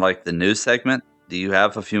in like the news segment. Do you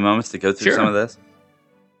have a few moments to go through some of this?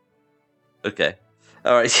 Okay.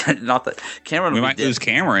 All right. Not that Cameron. We might lose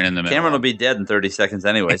Cameron in the middle. Cameron will be dead in 30 seconds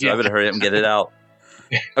anyway, so I better hurry up and get it out.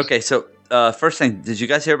 Okay. So first thing, did you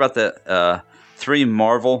guys hear about the 3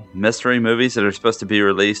 Marvel mystery movies that are supposed to be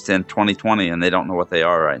released in 2020 and they don't know what they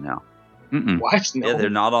are right now? What? No. Yeah,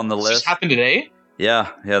 they're not on the list. This happened today?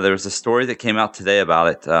 Yeah. There was a story that came out today about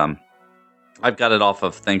it. I've got it off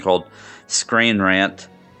of a thing called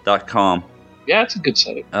ScreenRant.com. Yeah, it's a good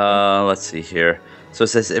site. Let's see here. So it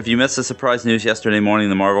says, if you missed the surprise news yesterday morning,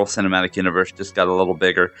 the Marvel Cinematic Universe just got a little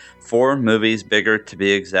bigger. 4 movies bigger, to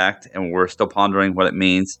be exact, and we're still pondering what it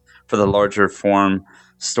means for the larger form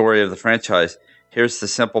story of the franchise. Here's the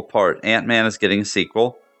simple part. Ant-Man is getting a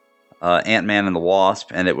sequel, Ant-Man and the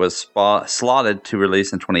Wasp, and it was slotted to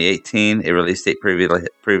release in 2018. A release date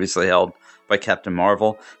previously held by Captain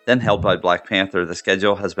Marvel, then held by Black Panther. The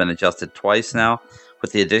schedule has been adjusted twice now,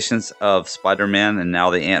 with the additions of Spider-Man and now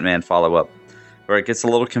the Ant-Man follow-up. Where it gets a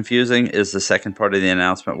little confusing is the second part of the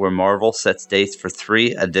announcement, where Marvel sets dates for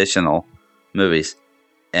 3 additional movies.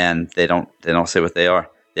 and they don't say what they are.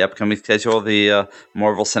 The upcoming schedule of the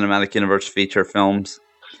Marvel Cinematic Universe feature films.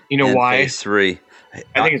 You know in why? Phase 3.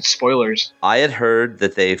 I think it's spoilers. I had heard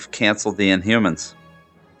that they've canceled the Inhumans.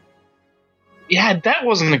 Yeah, that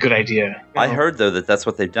wasn't a good idea. I No. heard, though, that that's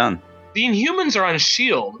what they've done. The Inhumans are on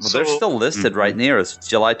S.H.I.E.L.D. Well, so they're still listed right near us.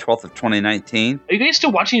 July 12th of 2019. Are you guys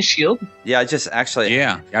still watching S.H.I.E.L.D.? Yeah, I just actually...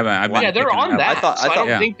 Yeah, I've been Yeah, they're picking on it up. that. I thought- so I don't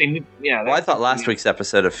yeah. think they need... Yeah, Well, I thought last week's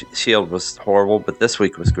episode of S.H.I.E.L.D. was horrible, but this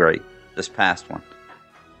week was great. This past one.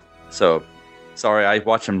 So, sorry, I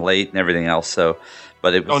watched them late and everything else, so...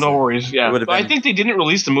 But it was... Oh, no worries. Yeah, it would've but I been- think they didn't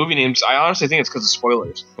release the movie names. I honestly think it's because of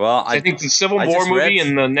spoilers. Well, I think the Civil I War just movie read-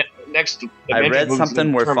 and the next. I Avengers read movie's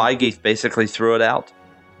something where determined. Feige basically threw it out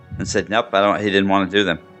and said, "Nope, he didn't want to do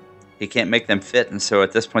them. He can't make them fit." And so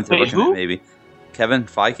at this point, they're Wait, looking who? at maybe Kevin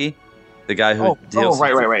Feige, the guy who deals.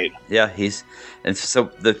 Right. Yeah, and so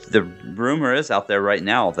the rumor is out there right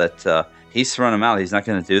now that he's throwing them out. He's not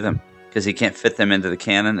going to do them because he can't fit them into the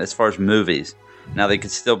canon as far as movies. Now they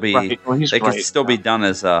could still be Right. Well, he's they right. could still be done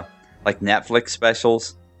as like Netflix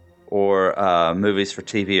specials or movies for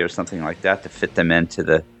TV or something like that to fit them into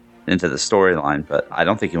the storyline. But I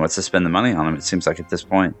don't think he wants to spend the money on them. It seems like at this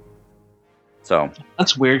point. So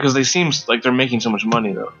That's weird because they seem like they're making so much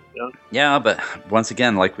money though. You know? yeah, but once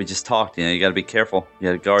again, like we just talked, you got to be careful. You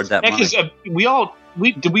got to guard that Yeah, money.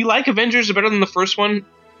 because did we like Avengers better than the first one?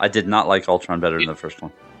 I did not like Ultron better than the first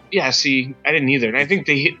one. Yeah, see, I didn't either, and I think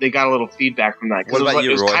they got a little feedback from that. 'cause What it was about like, you,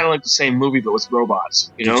 it was Roy? kind of like the same movie but with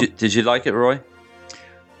robots. You know, Did you like it, Roy?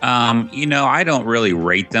 I don't really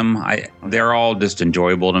rate them. They're all just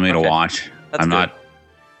enjoyable to me Okay. to watch. That's I'm good. not.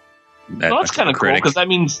 well, that's kind of cool critic. because that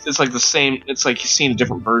means it's like the same. It's like you've seen a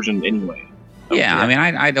different version anyway. Yeah, I mean,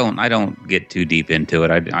 I don't get too deep into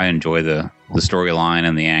it. I enjoy the storyline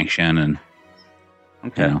and the action, and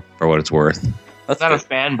Okay, for what it's worth. that's Not a good.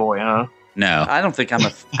 fanboy, huh? No, I don't think I'm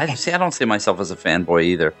a. I don't see myself as a fanboy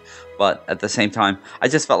either. But at the same time, I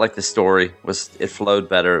just felt like the story it flowed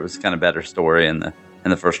better. It was kind of better story in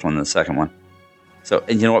the first one than the second one. So,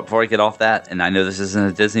 and you know what? Before I get off that, and I know this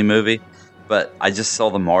isn't a Disney movie, but I just saw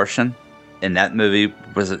The Martian, and that movie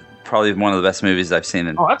was probably one of the best movies I've seen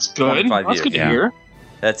in. Oh, that's good. 25 That's good years, to yeah. hear.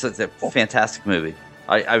 It's a fantastic movie.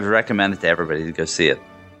 I would recommend it to everybody to go see it.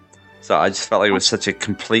 So I just felt like it was such a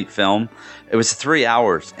complete film. It was 3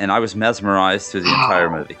 hours, and I was mesmerized through the entire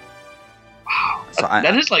movie. Wow, So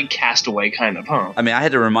that is like Castaway, kind of, huh? I mean, I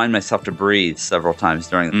had to remind myself to breathe several times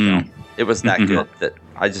during the film. It was that good that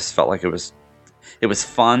I just felt like it was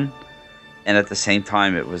fun, and at the same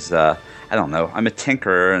time, it was I don't know. I'm a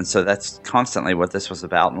tinkerer, and so that's constantly what this was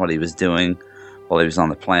about and what he was doing while he was on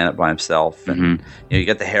the planet by himself. And you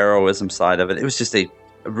get the heroism side of it. It was just a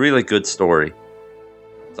really good story.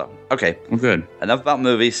 So okay, well, good. enough about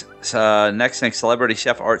movies. Next thing, celebrity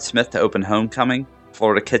chef Art Smith to open Homecoming,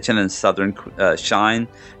 Florida Kitchen and Southern Shine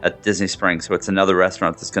at Disney Springs. So it's another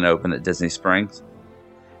restaurant that's going to open at Disney Springs.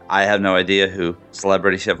 I have no idea who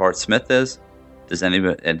celebrity chef Art Smith is. Does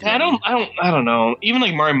anybody? I don't know. Even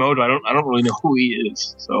like Morimoto, I don't really know who he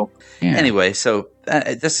is. So Yeah. Anyway, so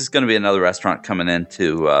this is going to be another restaurant coming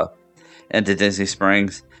into Disney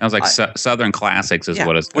Springs. Sounds like Southern Classics is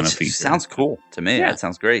what it's going to which feature. sounds cool to me. Yeah. That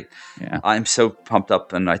sounds great. Yeah. I'm so pumped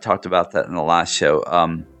up, and I talked about that in the last show.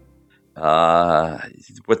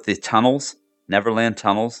 With the tunnels, Neverland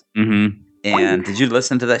tunnels. Mm-hmm. And did you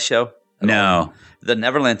listen to that show? at all? No. The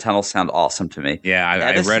Neverland tunnels sound awesome to me. Yeah, I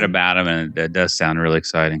Edison- read about them, and it does sound really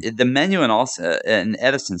exciting. The menu and also in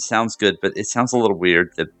Edison sounds good, but it sounds a little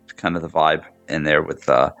weird. The kind of the vibe in there with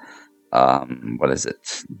what is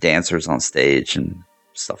it? Dancers on stage and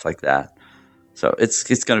stuff like that. So it's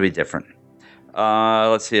going to be different.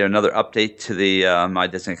 Let's see, another update to the My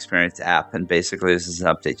Disney Experience app, and basically this is an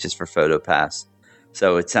update just for PhotoPass.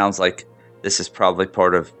 So it sounds like this is probably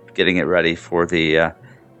part of getting it ready for the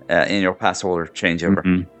annual pass holder changeover,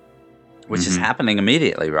 Mhm. which is happening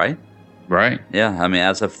immediately, right? Right. Yeah, I mean,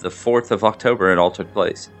 as of the 4th of October, it all took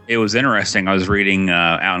place. It was interesting. I was reading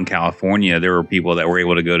out in California, there were people that were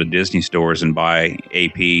able to go to Disney stores and buy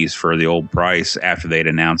APs for the old price after they'd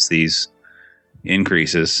announced these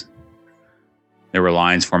increases. There were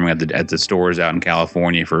lines forming at the stores out in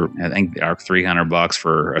California for, I think, $300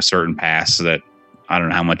 for a certain pass that I don't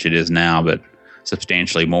know how much it is now, but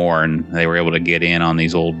substantially more. And they were able to get in on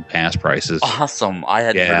these old pass prices. Awesome. I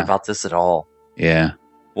hadn't Yeah. heard about this at all. Yeah.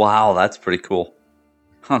 Wow, that's pretty cool.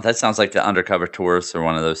 Huh, that sounds like the undercover tourists or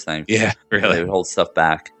one of those things. Yeah, Where They really. would hold stuff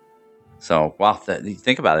back. So, wow, you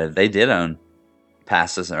think about it. If they did own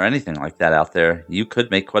passes or anything like that out there, you could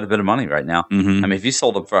make quite a bit of money right now. Mm-hmm. I mean, if you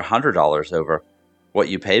sold them for $100 over what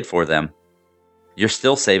you paid for them, you're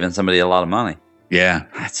still saving somebody a lot of money. Yeah.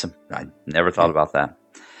 I never thought about that.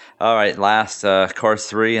 All right, last Cars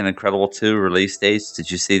 3 and Incredible 2 release dates.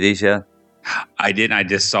 Did you see these yet? I didn't. I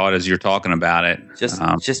just saw it as you're talking about it.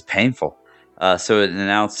 Just painful. So it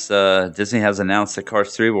announced Disney has announced that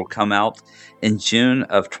Cars 3 will come out in June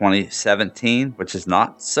of 2017, which is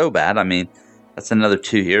not so bad. I mean, that's another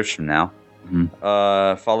 2 years from now.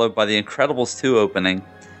 Mhm. Followed by The Incredibles 2 opening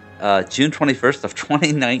June 21st of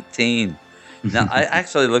 2019. Now, I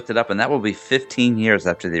actually looked it up, and that will be 15 years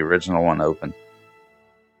after the original one opened.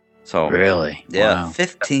 So Really? yeah, Wow.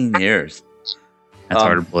 15 years. That's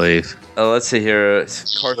hard to believe. Let's see here. Cars.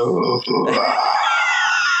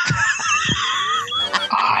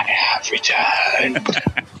 I have returned.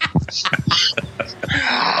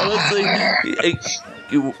 Let's see.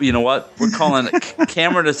 You know what? We're calling it.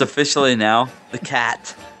 Cameron is officially now the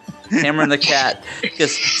cat. Cameron the cat.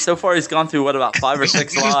 Because so far he's gone through, about 5 or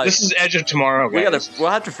 6 lives. This is Edge of Tomorrow, guys.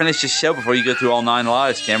 We'll have to finish this show before you go through all 9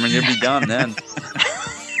 lives, Cameron. You'll be done then.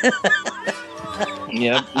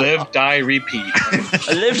 Yep. Live, die, repeat.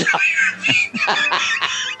 I lived.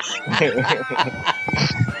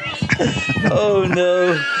 Oh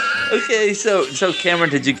no. Okay, so Cameron,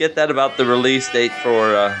 did you get that about the release date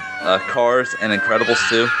for Cars and Incredibles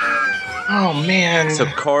 2? Oh man. So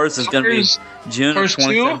Cars is going to be June Cars of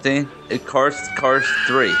 2017. Cars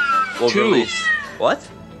 3 will 2. release. What?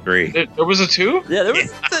 3. There was a 2? Yeah, there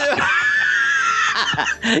was 2.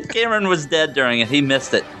 Cameron was dead during it. He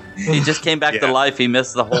missed it. He just came back to life. He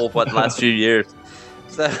missed the whole last few years.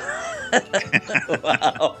 So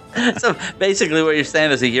wow. So basically what you're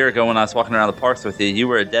saying is a year ago when I was walking around the parks with you, you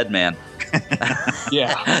were a dead man.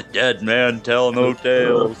 Yeah. Dead man tell no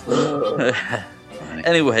tales.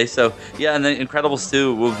 Anyway, so yeah, and the Incredibles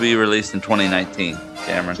 2 will be released in 2019,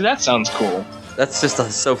 Cameron. So that sounds cool. That's just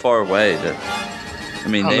so far away that I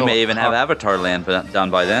mean, they may even have Avatar Land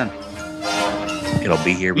done by then. It'll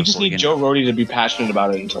be here. We just need Joe Rohde to be passionate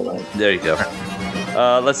about it until then. There you go.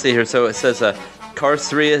 Let's see here. So it says Cars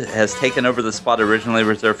 3 has taken over the spot originally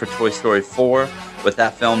reserved for Toy Story 4, with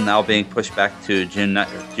that film now being pushed back to June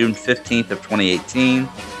 15th of 2018.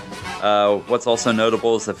 What's also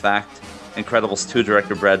notable is the fact Incredibles 2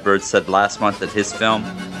 director Brad Bird said last month that his film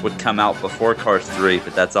would come out before Cars 3,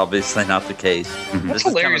 but that's obviously not the case. Mm-hmm. That's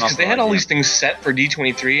hilarious because they had all these things set for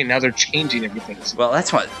D23 and now they're changing everything. Well,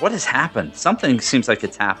 that's what has happened. Something seems like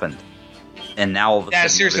it's happened. And now all of a sudden,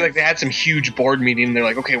 seriously, like they had some huge board meeting and they're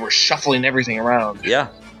like, okay, we're shuffling everything around. Yeah.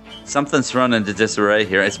 Something's run into disarray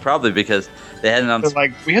here. It's probably because they hadn't They're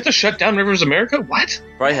like, we have to shut down Rivers America? What?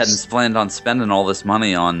 Probably hadn't planned on spending all this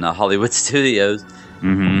money on Hollywood studios.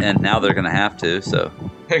 Mm-hmm. And now they're going to have to. So,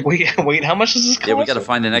 Like, wait, how much does this cost? yeah, we got to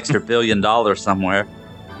find an extra $1 billion somewhere.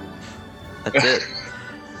 That's it.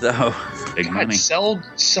 So, Big God, money. sell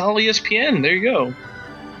ESPN. There you go.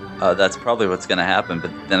 that's probably what's going to happen. But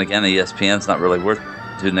then again, ESPN's not really worth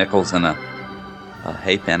 2 nickels and a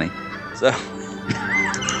hay penny. So,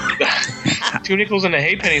 2 nickels and a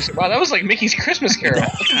hay penny. Wow, that was like Mickey's Christmas Carol.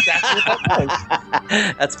 That's exactly what that was.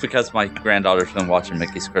 that's because my granddaughter's been watching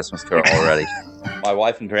Mickey's Christmas Carol already. My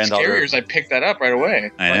wife and granddaughter. Carriers, I picked that up right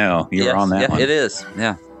away. I know. You were on that one. It is.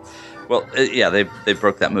 Yeah. Well, they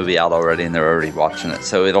broke that movie out already, and they're already watching it.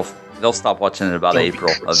 So they'll stop watching it about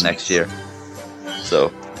April of next year.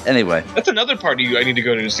 So anyway, That's another party I need to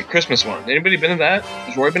go to. Is the Christmas one. Anybody been to that?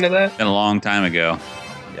 Has Roy been to that? Been a long time ago.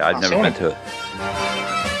 yeah, I'd never been to it.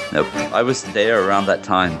 Nope, I was there around that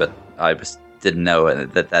time, but I didn't know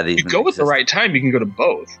that even. You go at the right time, you can go to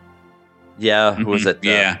both. Yeah, who was it?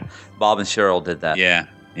 Yeah. Bob and Cheryl did that.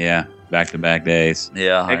 Yeah. Back-to-back days.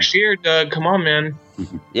 Yeah, Next year, Doug, come on, man.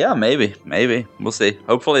 yeah, maybe we'll see.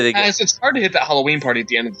 Hopefully they get. Guys, it's hard to hit that Halloween party at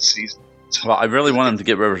the end of the season. Well, I really want them to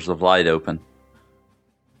get Rivers of Light open,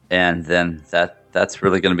 and then that's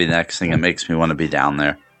really going to be the next thing that makes me want to be down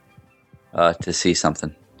there to see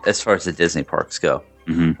something. As far as the Disney parks go,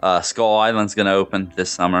 Skull Island's going to open this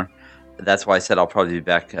summer. That's why I said I'll probably be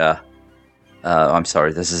back. I'm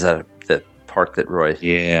sorry, this is at the park that Roy.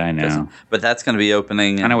 Yeah, I know. But that's going to be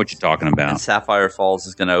opening. I know what you're talking And about. Sapphire Falls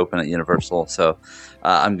is going to open at Universal, so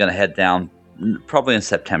I'm going to head down probably in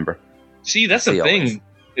September. See, that's the thing.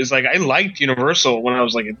 Is like I liked Universal when I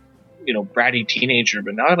was like a bratty teenager,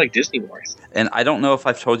 but now I like Disney more. And I don't know if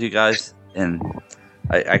I've told you guys, and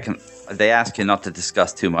I can. They ask you not to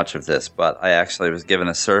discuss too much of this, but I actually was given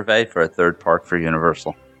a survey for a third park for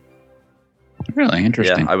Universal. Really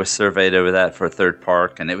interesting. Yeah, I was surveyed over that for a third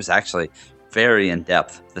park, and it was actually very in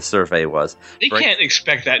depth. The survey was. They can't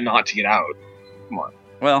expect that not to get out. Come on,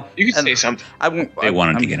 Well, you can say something. I won't. They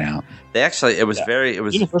wanted to get out. They actually. It was very. It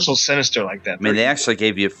was. Universal sinister like that. I mean, they actually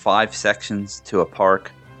gave you 5 sections to a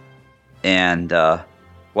park, and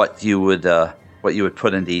what you would what you would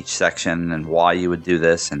put into each section and why you would do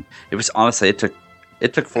this. And it was honestly, it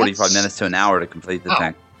took 45 minutes to an hour to complete the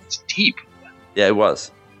tank. It's deep. Yeah, it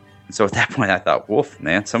was. And so at that point, I thought, "Woof,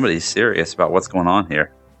 man, somebody's serious about what's going on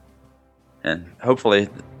here." And hopefully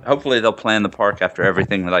they'll plan the park after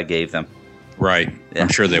everything that I gave them. Right. Yeah. I'm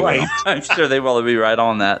sure they Right. will. I'm sure they will be right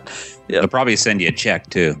on that. Yeah, They'll probably send you a check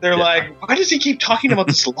too. They're like, why does he keep talking about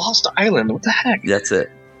this lost island? What the heck? that's it.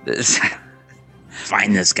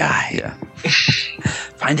 Find this guy. Yeah.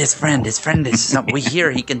 Find his friend. His friend is we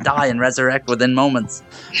hear he can die and resurrect within moments.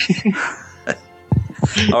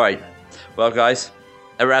 All right. Well, guys,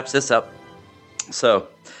 that wraps this up. So,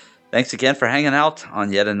 thanks again for hanging out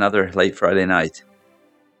on yet another late Friday night.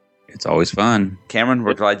 It's always fun. Cameron,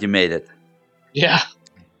 we're glad you made it. Yeah.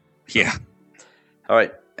 Yeah. All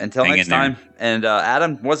right. Until Hang next in there. time. And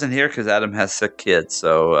Adam wasn't here because Adam has sick kids.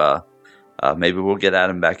 So maybe we'll get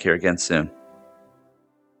Adam back here again soon.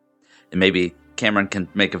 And maybe Cameron can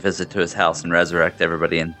make a visit to his house and resurrect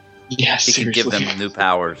everybody, and Yeah, he can seriously. give them new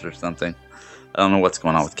powers or something. I don't know what's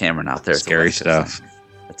going on with Cameron out there. It's Scary Alexis. stuff.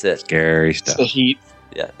 That's it. Scary It's stuff. the heat.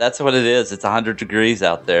 Yeah, that's what it is. It's 100 degrees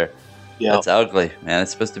out there. Yeah. It's ugly, man.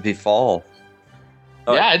 It's supposed to be fall.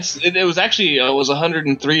 Oh, Yeah, it was actually it was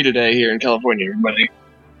 103 today here in California, everybody.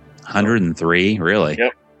 103? Really?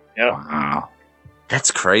 Yep. Yep. Wow.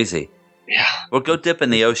 That's crazy. Yeah. Well, go dip in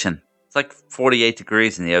the ocean. It's like 48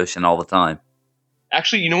 degrees in the ocean all the time.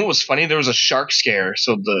 Actually, you know what was funny? There was a shark scare,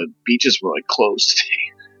 so the beaches were like closed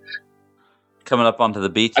today. Coming up onto the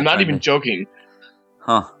beach. I'm not even joking.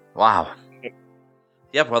 Huh. Wow.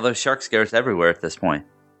 Yep, well, there's shark scares everywhere at this point.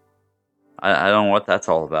 I don't know what that's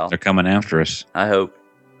all about. They're coming after us. I hope.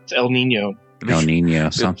 It's El Nino. El Nino,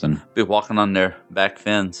 something. Be walking on their back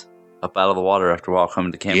fins up out of the water after a while,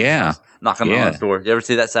 coming to Cameron's Yeah. house, knocking on Yeah. his door. You ever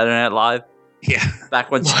see that Saturday Night Live? Yeah. Back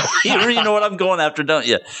when you know what I'm going after, don't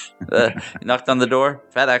you? You knocked on the door,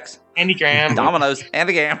 FedEx, Andy Graham. Domino's, and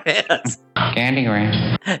again.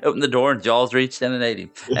 Candygram. Open the door and Jaws reached in and ate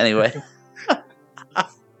him. Anyway,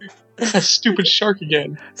 That stupid shark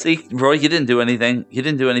again. see, Roy, you didn't do anything. You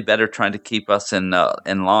didn't do any better trying to keep us in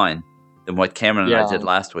line than what Cameron and I Yeah. did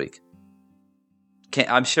last week.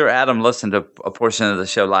 I'm sure Adam listened to a portion of the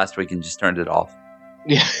show last week and just turned it off.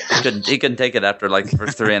 Yeah. He couldn't take it after like the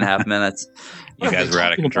first 3.5 minutes. You guys were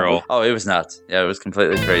out of control. Oh, it was nuts. Yeah, it was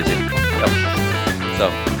completely crazy. Yep. So,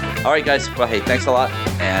 all right, guys. Well, hey, thanks a lot.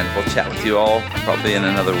 And we'll chat with you all probably in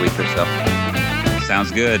another week or so. Sounds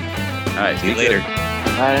good. All right. See you be good. later.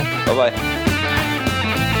 Bye. Bye-bye.